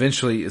 Yeah,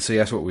 eventually. See,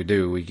 that's what we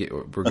do.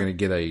 We're going to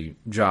get a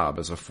job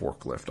as a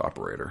forklift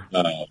operator.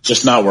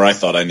 Just not where I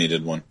thought I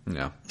needed one.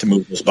 Yeah, to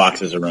move those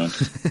boxes around.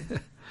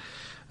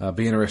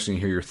 Be interesting to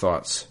hear your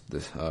thoughts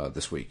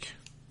this week,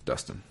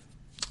 Dustin.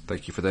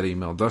 Thank you for that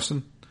email,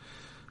 Dustin.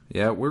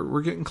 Yeah,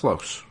 we're getting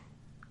close.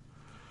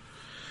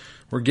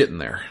 We're getting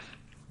there.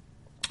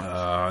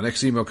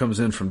 Next email comes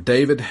in from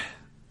David. It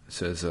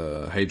says,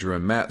 "Hey Drew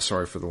and Matt,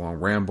 sorry for the long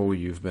ramble.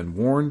 You've been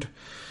warned.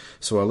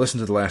 So I listened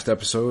to the last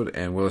episode,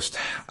 and whilst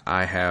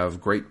I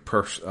have great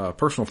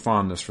personal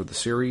fondness for the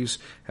series,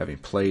 having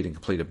played and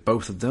completed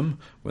both of them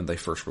when they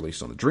first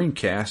released on the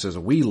Dreamcast as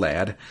a wee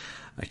lad,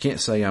 I can't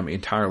say I'm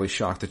entirely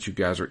shocked that you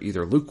guys are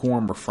either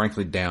lukewarm or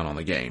frankly down on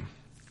the game.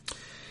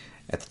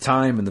 At the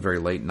time, in the very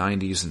late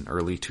 90s and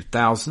early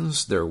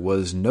 2000s, there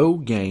was no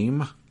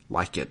game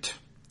like it.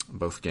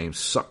 Both games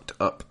sucked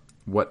up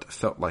what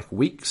felt like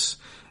weeks.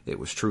 It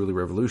was truly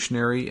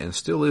revolutionary and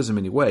still is in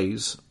many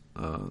ways,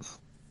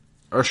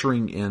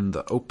 ushering in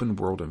the open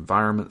world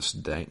environments,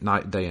 day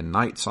and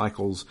night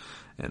cycles,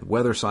 and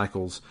weather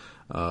cycles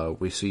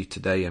we see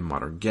today in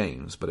modern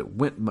games. But it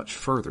went much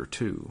further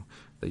too.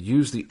 They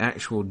used the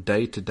actual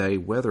day-to-day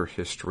weather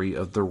history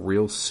of the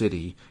real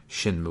city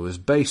Shenmue is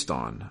based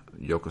on,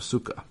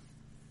 Yokosuka.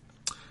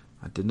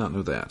 I did not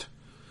know that.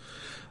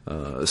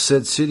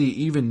 Said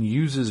city even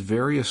uses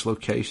various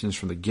locations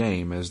from the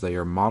game as they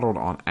are modeled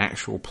on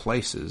actual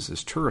places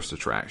as tourist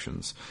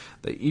attractions.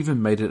 They even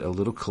made it a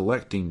little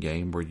collecting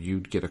game where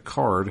you'd get a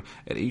card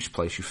at each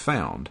place you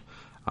found.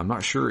 I'm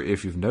not sure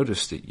if you've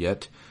noticed it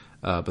yet,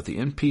 but the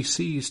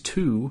NPCs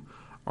too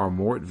are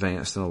more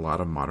advanced than a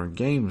lot of modern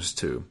games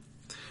too.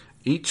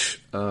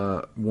 Each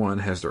one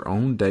has their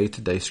own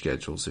day-to-day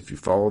schedules. If you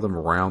follow them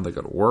around, they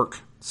go to work,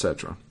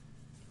 etc.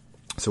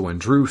 So when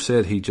Drew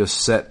said he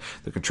just set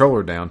the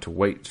controller down to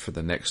wait for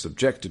the next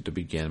objective to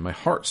begin, my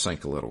heart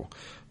sank a little.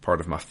 Part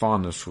of my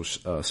fondness was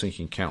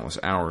sinking countless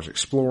hours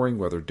exploring,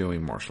 whether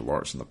doing martial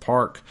arts in the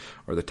park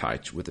or with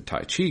the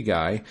Tai Chi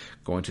guy,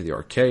 going to the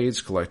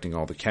arcades, collecting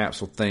all the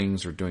capsule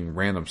things, or doing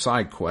random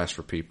side quests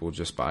for people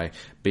just by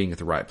being at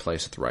the right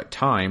place at the right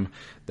time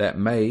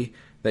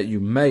that you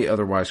may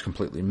otherwise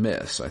completely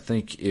miss. I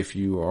think if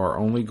you are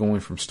only going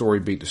from story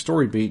beat to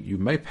story beat, you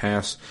may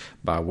pass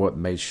by what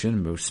made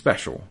Shenmue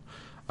special.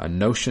 A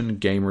notion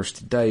gamers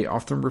today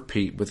often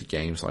repeat with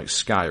games like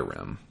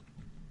Skyrim.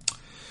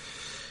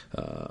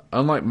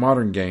 Unlike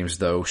modern games,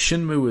 though,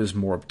 Shenmue is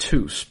more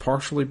obtuse,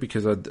 partially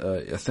because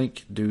I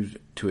think due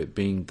to it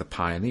being the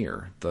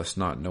pioneer, thus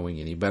not knowing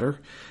any better,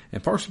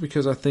 and partially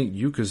because I think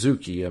Yu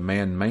Kazuki, a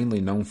man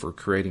mainly known for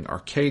creating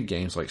arcade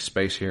games like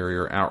Space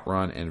Harrier,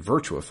 Outrun, and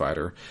Virtua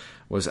Fighter,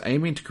 was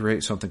aiming to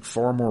create something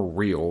far more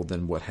real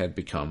than what had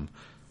come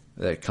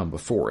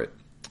before it.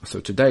 So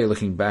today,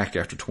 looking back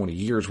after 20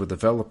 years, with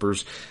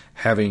developers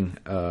having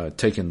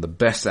taken the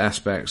best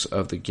aspects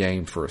of the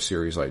game for a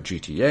series like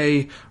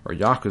GTA or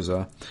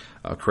Yakuza,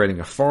 creating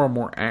a far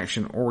more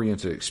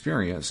action-oriented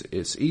experience,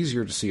 it's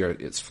easier to see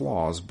its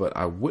flaws, but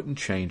I wouldn't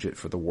change it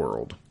for the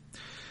world.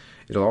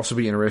 It'll also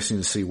be interesting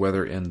to see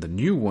whether in the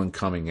new one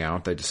coming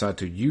out, they decide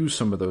to use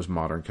some of those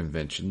modern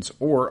conventions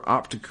or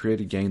opt to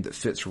create a game that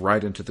fits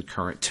right into the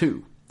current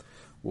two.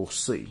 We'll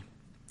see.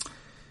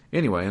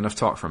 Anyway, enough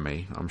talk from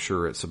me. I'm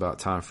sure it's about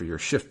time for your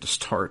shift to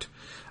start.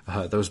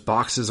 Those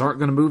boxes aren't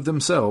going to move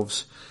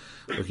themselves.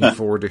 Looking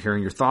forward to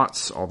hearing your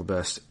thoughts. All the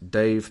best.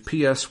 Dave,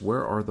 P.S.,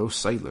 where are those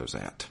sailors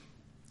at?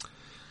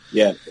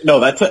 Yeah,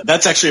 no,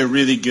 that's actually a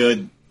really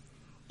good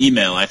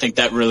email. I think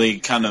that really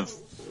kind of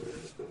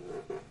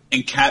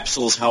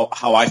encapsulates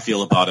how I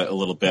feel about it a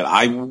little bit.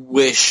 I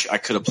wish I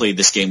could have played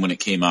this game when it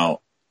came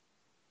out,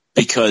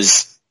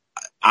 because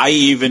I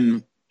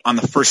even on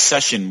the first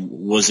session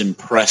was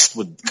impressed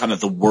with kind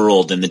of the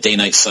world and the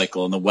day-night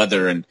cycle and the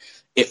weather, and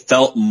it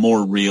felt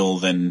more real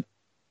than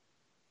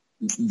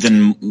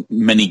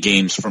many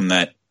games from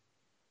that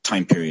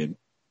time period.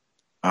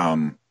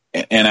 And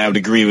I would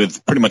agree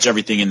with pretty much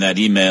everything in that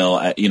email.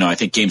 I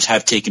think games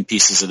have taken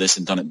pieces of this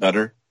and done it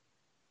better,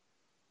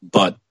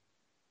 but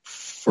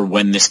for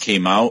when this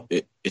came out,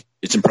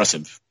 it's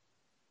impressive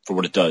for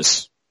what it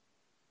does,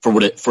 for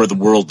the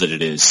world that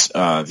it is.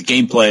 The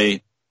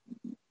gameplay,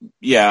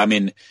 yeah, I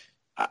mean,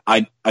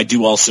 I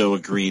do also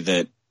agree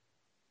that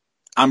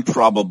I'm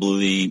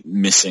probably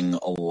missing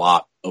a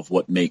lot of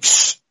what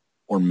makes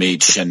or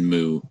made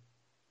Shenmue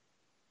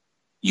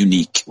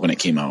unique when it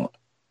came out.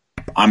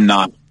 I'm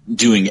not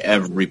doing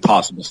every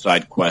possible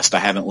side quest. I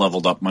haven't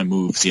leveled up my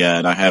moves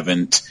yet. I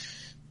haven't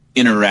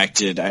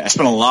interacted. I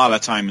spent a lot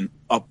of time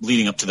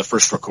leading up to the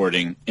first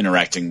recording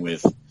interacting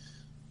with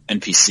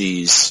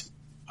NPCs,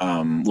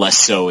 less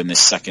so in this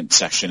second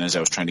section as I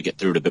was trying to get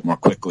through it a bit more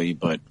quickly,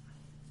 but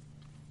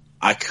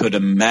I could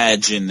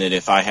imagine that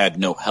if I had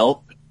no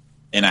help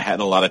and I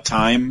had a lot of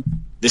time,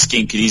 this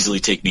game could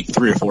easily take me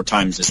 3 or 4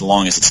 times as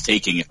long as it's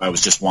taking if I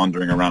was just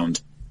wandering around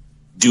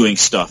doing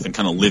stuff and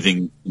kind of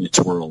living in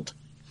its world.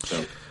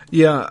 So,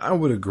 yeah, I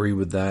would agree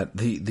with that.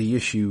 The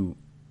issue,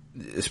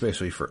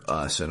 especially for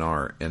us in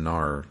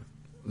our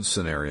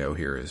scenario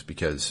here, is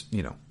because,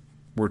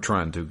 we're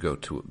trying to go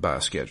by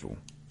a schedule.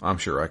 I'm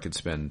sure I could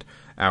spend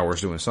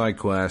hours doing side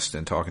quests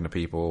and talking to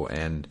people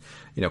and,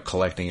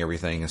 collecting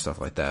everything and stuff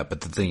like that.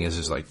 But the thing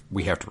is like,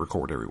 we have to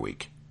record every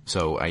week.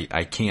 So I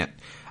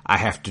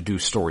have to do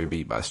story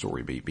beat by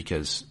story beat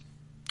because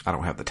I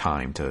don't have the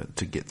time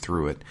to get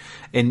through it.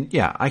 And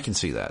yeah, I can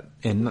see that.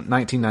 In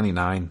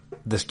 1999,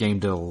 this game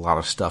did a lot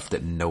of stuff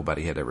that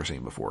nobody had ever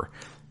seen before.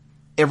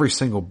 Every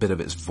single bit of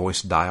its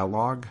voice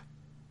dialogue,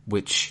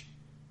 which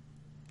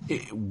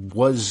it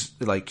was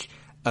like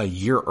a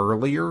year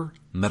earlier,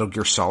 Metal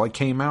Gear Solid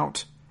came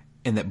out,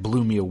 and that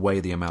blew me away,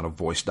 the amount of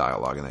voice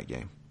dialogue in that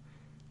game.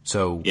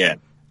 So yeah,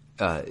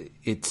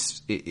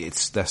 it's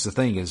that's the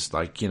thing is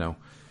like,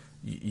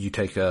 you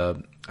take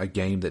a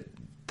game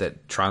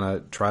that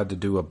tried to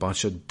do a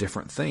bunch of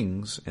different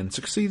things and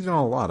succeeded on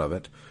a lot of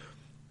it.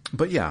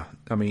 But yeah,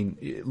 I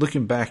mean,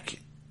 looking back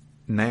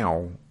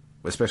now,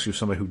 especially with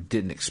somebody who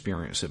didn't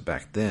experience it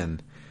back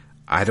then,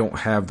 I don't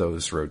have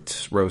those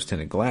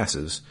rose-tinted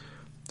glasses.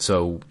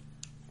 So,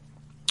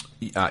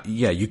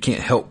 yeah, you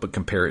can't help but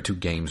compare it to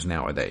games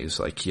nowadays.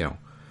 Like,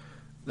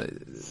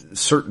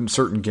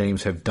 certain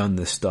games have done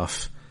this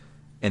stuff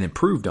and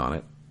improved on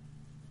it.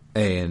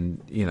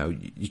 And,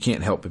 you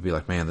can't help but be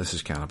like, man, this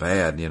is kind of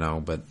bad,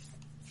 but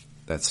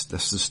that's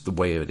just the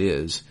way it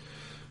is.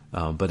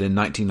 But in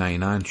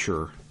 1999,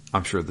 sure,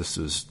 I'm sure this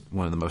is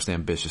one of the most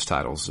ambitious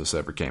titles this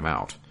ever came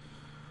out.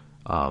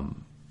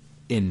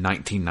 In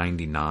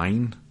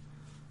 1999,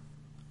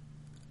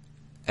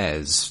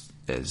 as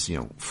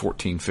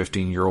 14,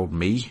 15-year-old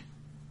me,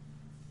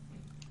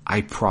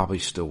 I probably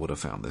still would have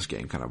found this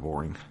game kind of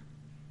boring.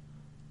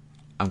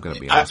 I'm going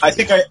to be honest with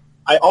you. I think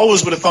I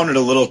always would have found it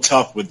a little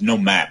tough with no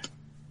map.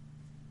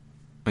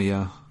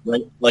 Yeah.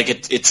 Right? Like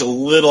it's a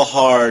little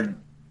hard.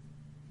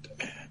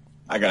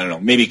 I don't know,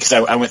 maybe because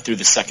I went through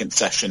the second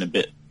session a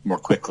bit more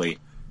quickly.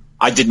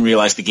 I didn't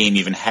realize the game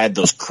even had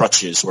those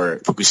crutches where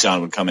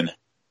Fukusan would come and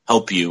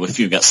help you if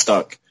you got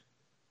stuck.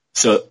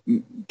 So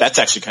that's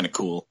actually kind of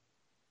cool.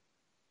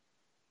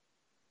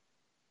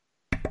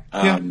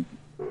 Yeah,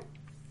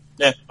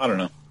 I don't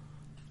know.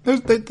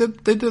 They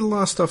did a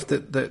lot of stuff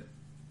that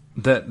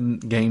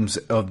games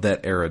of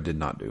that era did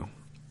not do.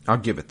 I'll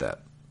give it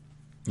that.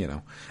 You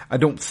know, I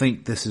don't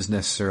think this is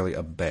necessarily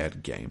a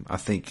bad game. I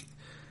think,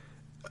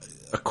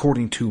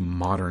 according to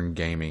modern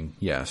gaming,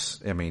 yes.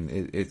 I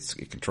mean,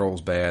 it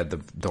controls bad. The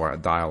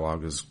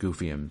dialogue is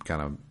goofy and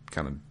kind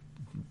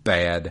of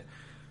bad,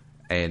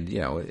 and you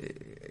know,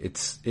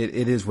 it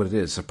is what it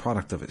is. It's a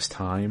product of its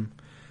time,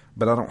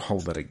 but I don't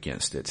hold that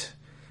against it.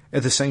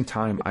 At the same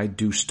time, I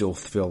do still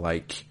feel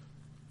like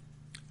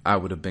I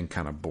would have been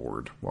kind of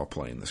bored while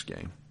playing this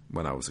game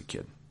when I was a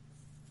kid.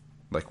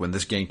 Like when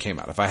this game came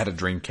out, if I had a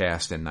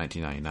Dreamcast in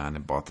 1999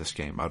 and bought this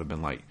game, I would have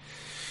been like,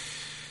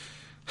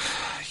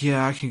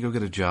 yeah, I can go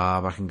get a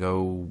job, I can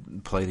go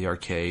play the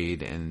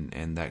arcade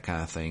and that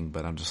kind of thing,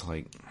 but I'm just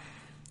like,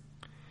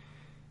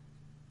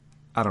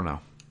 I don't know.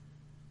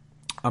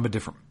 I'm a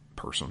different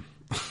person.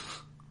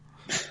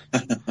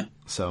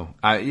 So,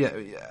 I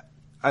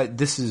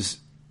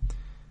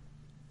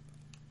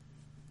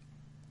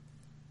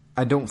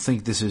don't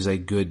think this is a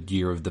good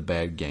year of the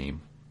bad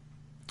game.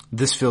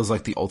 This feels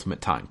like the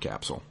ultimate time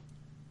capsule.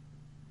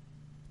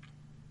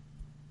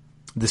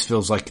 This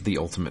feels like the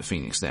ultimate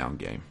Phoenix Down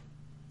game,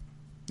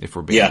 if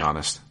we're being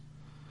honest.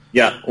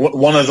 Yeah,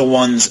 one of the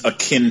ones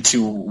akin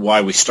to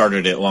why we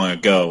started it long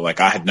ago. Like,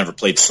 I had never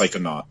played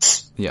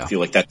Psychonauts. Yeah. I feel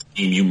like that's a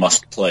game you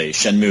must play.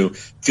 Shenmue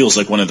feels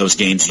like one of those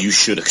games you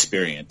should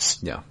experience.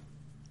 Yeah.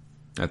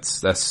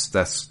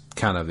 That's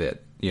kind of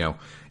it. You know,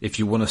 if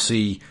you want to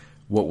see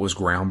what was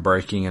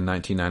groundbreaking in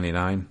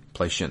 1999,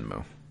 play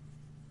Shenmue.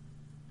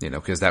 You know,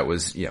 because that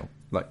was, you know,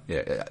 like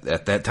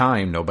at that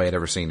time, nobody had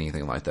ever seen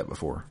anything like that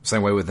before.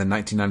 Same way with in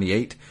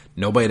 1998,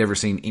 nobody had ever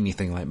seen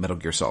anything like Metal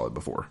Gear Solid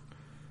before.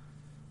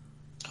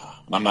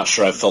 I'm not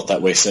sure I've felt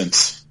that way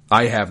since.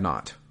 I have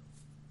not.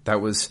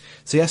 That's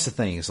the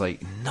thing. It's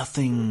like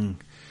nothing.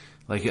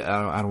 Like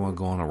I don't want to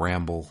go on a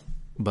ramble,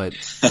 but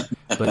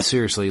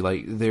seriously,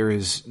 like there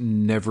has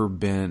never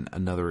been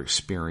another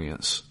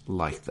experience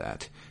like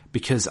that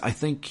because I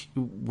think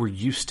we're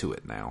used to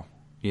it now.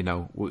 You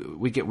know,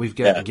 we've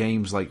got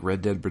games like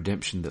Red Dead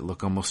Redemption that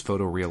look almost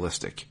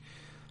photorealistic.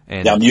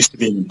 And I'm used to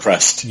being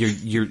impressed.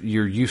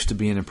 You're used to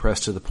being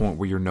impressed to the point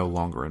where you're no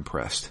longer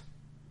impressed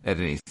at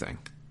anything.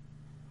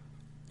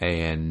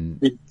 And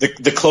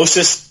the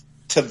closest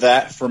to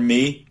that for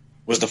me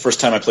was the first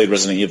time I played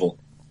Resident Evil.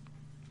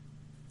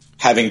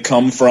 Having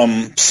come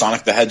from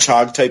Sonic the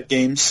Hedgehog type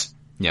games,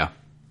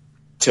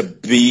 to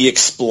be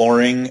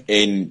exploring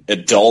an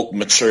adult,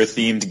 mature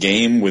themed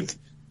game with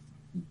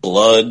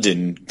blood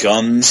and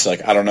guns,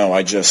 like I don't know,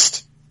 I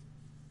just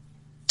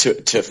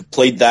to have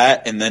played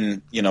that and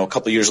then, you know, a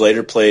couple of years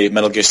later play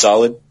Metal Gear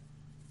Solid.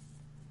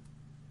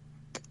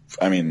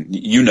 I mean,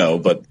 you know,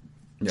 but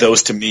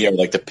those to me are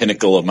like the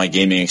pinnacle of my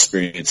gaming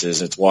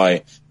experiences. It's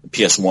why the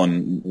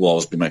PS1 will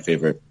always be my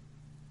favorite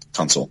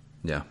console.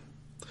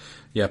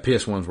 Yeah,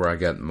 PS1's where I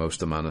got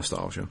most of my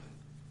nostalgia.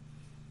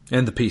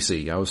 And the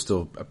PC. I was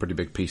still a pretty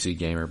big PC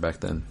gamer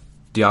back then.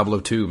 Diablo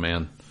 2,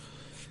 man.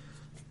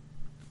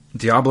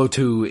 Diablo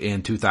 2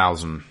 in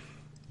 2000.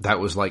 That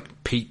was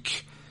like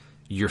peak.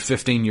 You're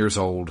 15 years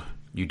old.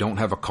 You don't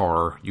have a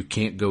car. You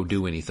can't go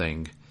do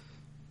anything.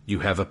 You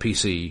have a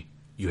PC.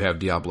 You have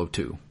Diablo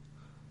 2.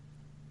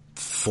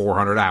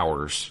 400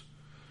 hours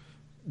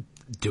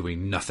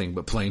doing nothing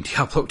but playing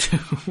Diablo 2.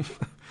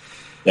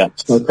 Yeah,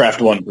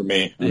 StarCraft 1 for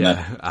me.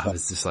 Yeah, I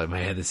was just like,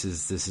 man, this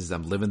is,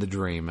 I'm living the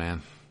dream,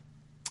 man.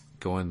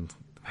 Man.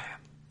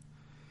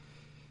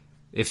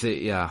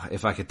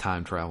 If I could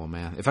time travel,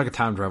 man. If I could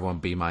time travel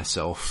and be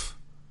myself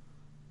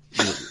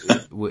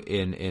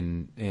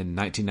in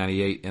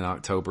 1998 in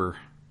October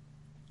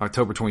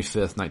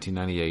 25th,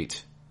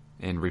 1998,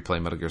 and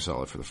replay Metal Gear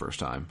Solid for the first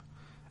time,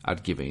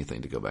 I'd give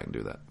anything to go back and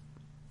do that.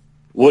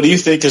 What do you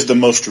think is the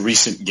most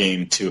recent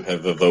game to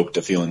have evoked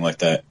a feeling like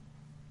that?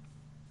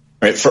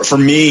 Right, for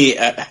me,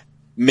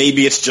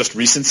 maybe it's just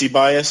recency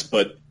bias,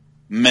 but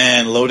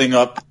man, loading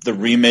up the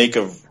remake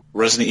of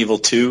Resident Evil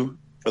 2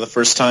 for the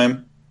first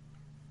time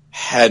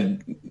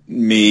had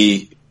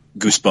me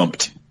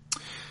goosebumped.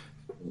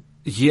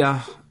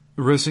 Yeah,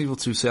 Resident Evil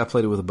 2. See, I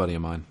played it with a buddy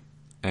of mine,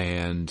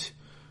 and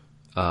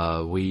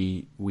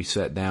we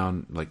sat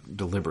down, like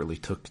deliberately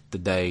took the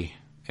day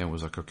and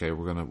was like, okay,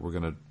 we're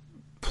gonna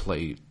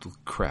play the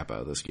crap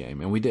out of this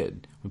game, and we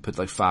did. We put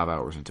like 5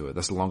 hours into it.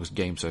 That's the longest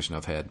game session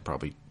I've had in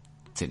probably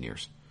 10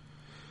 years.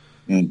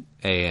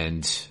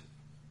 And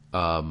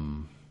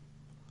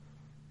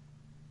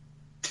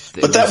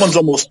but that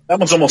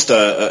one's almost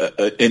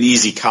an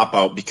easy cop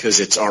out because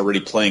it's already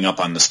playing up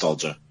on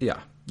nostalgia. Yeah,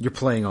 you're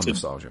playing on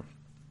nostalgia.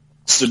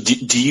 So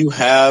do you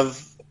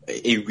have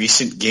a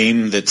recent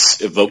game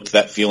that's evoked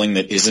that feeling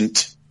that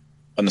isn't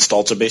a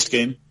nostalgia based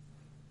game?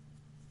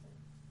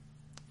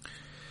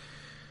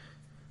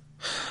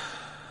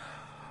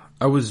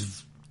 I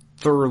was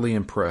thoroughly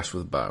impressed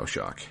with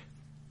BioShock.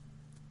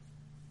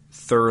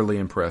 Thoroughly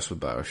impressed with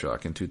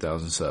BioShock in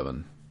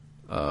 2007.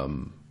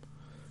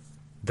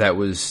 That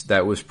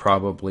was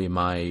probably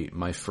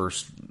my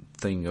first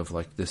thing of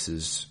like, this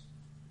is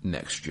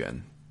next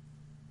gen.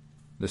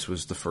 This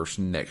was the first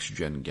next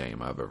gen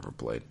game I've ever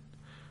played.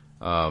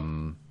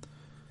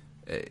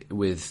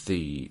 With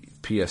the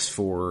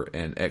PS4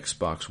 and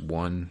Xbox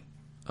One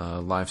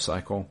life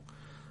cycle,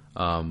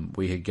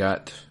 we had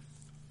got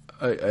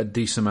a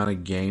decent amount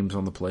of games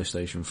on the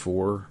PlayStation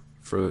 4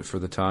 for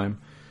the time.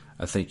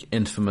 I think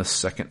Infamous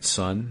Second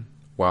Son,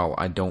 while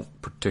I don't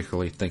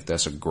particularly think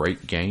that's a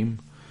great game,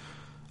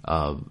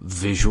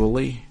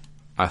 visually,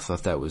 I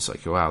thought that was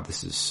like, wow,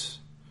 this is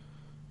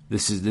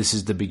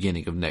the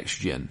beginning of next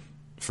gen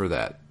for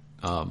that.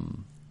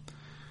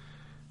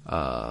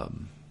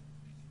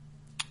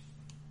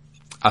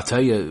 I'll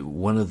tell you,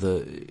 one of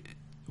the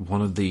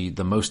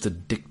most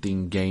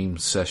addicting game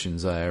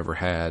sessions I ever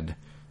had,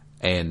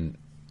 and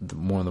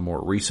one of the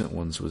more recent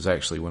ones, was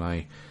actually when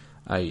I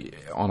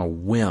on a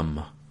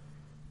whim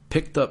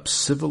picked up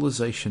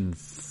Civilization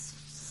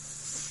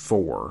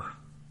 5.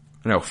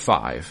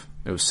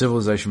 It was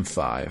Civilization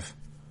 5.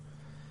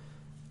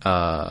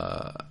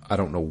 I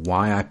don't know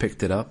why I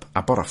picked it up.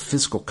 I bought a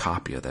physical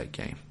copy of that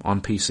game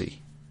on PC.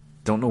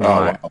 Don't know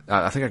why. Oh,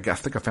 wow. I think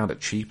I found it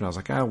cheap, and I was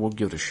like, we'll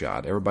give it a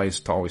shot.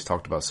 Everybody's always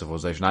talked about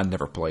Civilization. I'd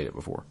never played it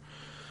before.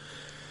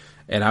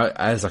 And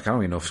I was like, I don't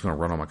even know if it's going to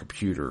run on my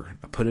computer.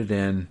 I put it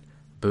in,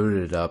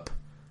 booted it up,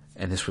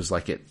 and this was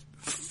like at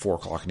 4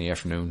 o'clock in the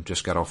afternoon,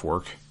 just got off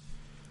work.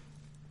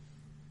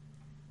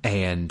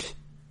 And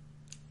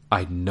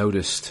I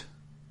noticed,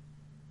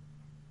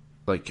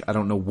 like, I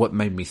don't know what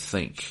made me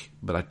think,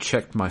 but I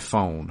checked my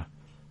phone,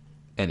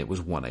 and it was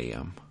 1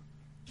 a.m.,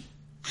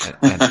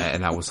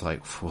 and I was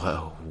like,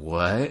 whoa,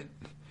 what?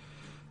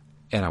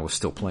 And I was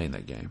still playing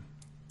that game.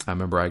 I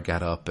remember I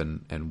got up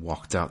and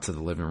walked out to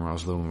the living room. I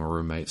was living with my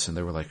roommates, and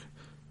they were like,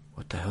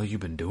 what the hell you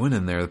been doing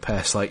in there the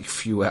past, like,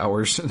 few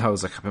hours? And I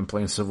was like, I've been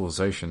playing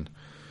Civilization.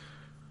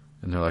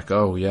 And they're like,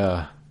 oh,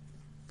 yeah,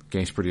 the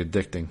game's pretty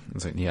addicting. I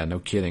was like, yeah, no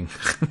kidding.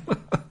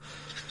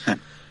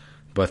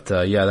 But,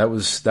 yeah,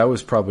 that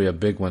was probably a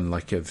big one.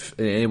 Like, if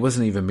it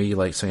wasn't even me,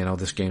 like, saying, oh,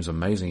 this game's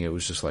amazing. It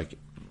was just like,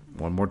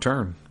 one more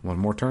turn.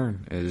 And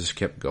it just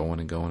kept going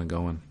and going and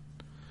going.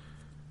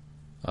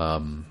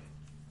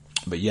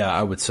 But yeah,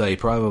 I would say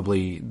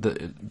probably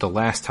the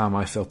last time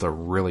I felt a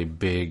really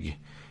big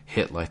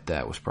hit like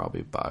that was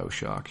probably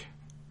BioShock.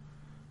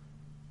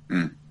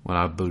 When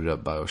I booted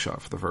up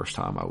BioShock for the first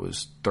time, I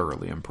was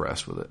thoroughly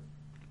impressed with it.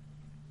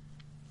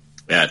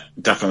 Yeah, it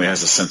definitely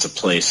has a sense of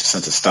place, a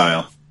sense of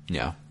style.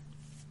 Yeah.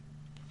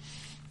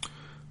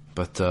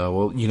 But,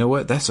 well, you know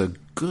what? That's a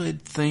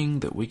good thing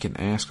that we can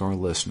ask our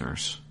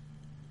listeners.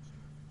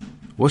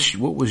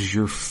 What was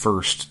your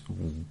first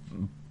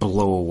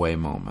blow-away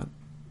moment?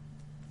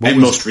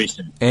 Most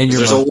recent. And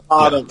there's a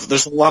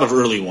lot of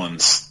early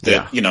ones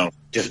that,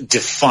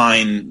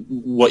 define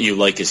what you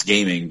like as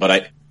gaming,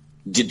 but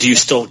do you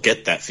still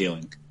get that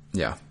feeling?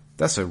 Yeah,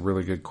 that's a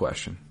really good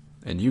question.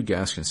 And you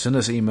guys can send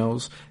us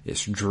emails.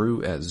 It's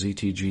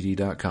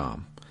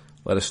drew@ztgd.com.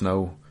 Let us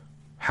know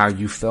how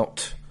you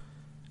felt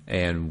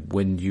and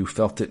when you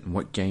felt it and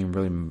what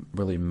game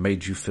really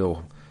made you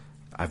feel,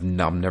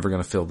 I'm never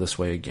going to feel this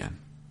way again.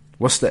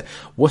 What's that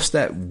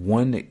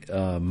one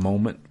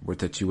moment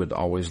that you would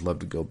always love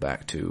to go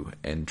back to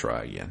and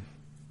try again?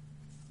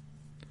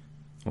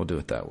 We'll do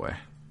it that way.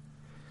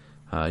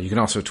 You can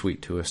also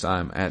tweet to us.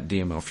 I'm at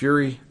DML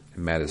Fury,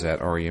 and Matt is at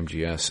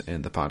REMGS,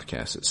 and the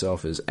podcast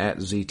itself is at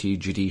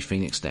ZTGD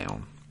Phoenix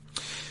Down.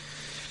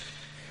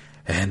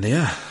 And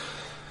yeah,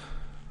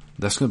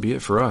 that's going to be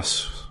it for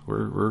us.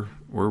 We're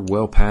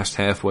well past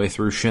halfway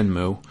through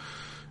Shenmue.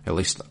 At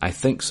least I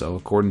think so,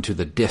 according to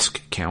the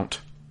disc count.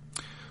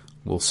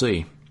 We'll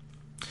see.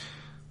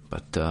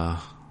 But I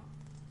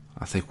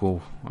think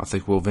we'll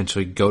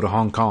eventually go to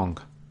Hong Kong.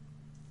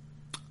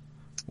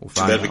 We'll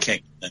find out. We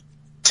can't get a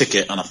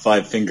ticket on a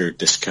 5-finger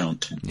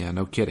discount. Yeah,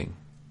 no kidding.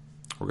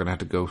 We're gonna have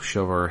to go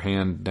shove our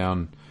hand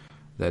down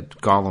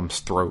that Gollum's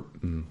throat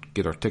and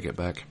get our ticket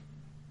back.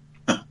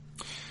 Huh.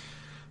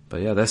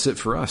 But yeah, that's it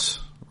for us.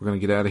 We're gonna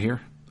get out of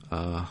here.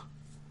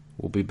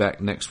 We'll be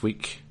back next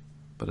week.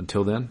 But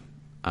until then,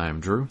 I am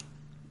Drew.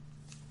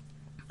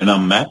 And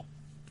I'm Matt.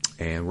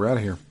 And we're out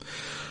of here.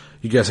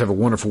 You guys have a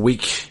wonderful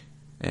week.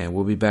 And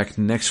we'll be back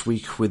next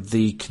week with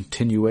the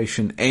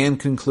continuation and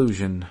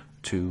conclusion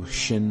to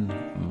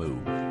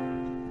Shenmue.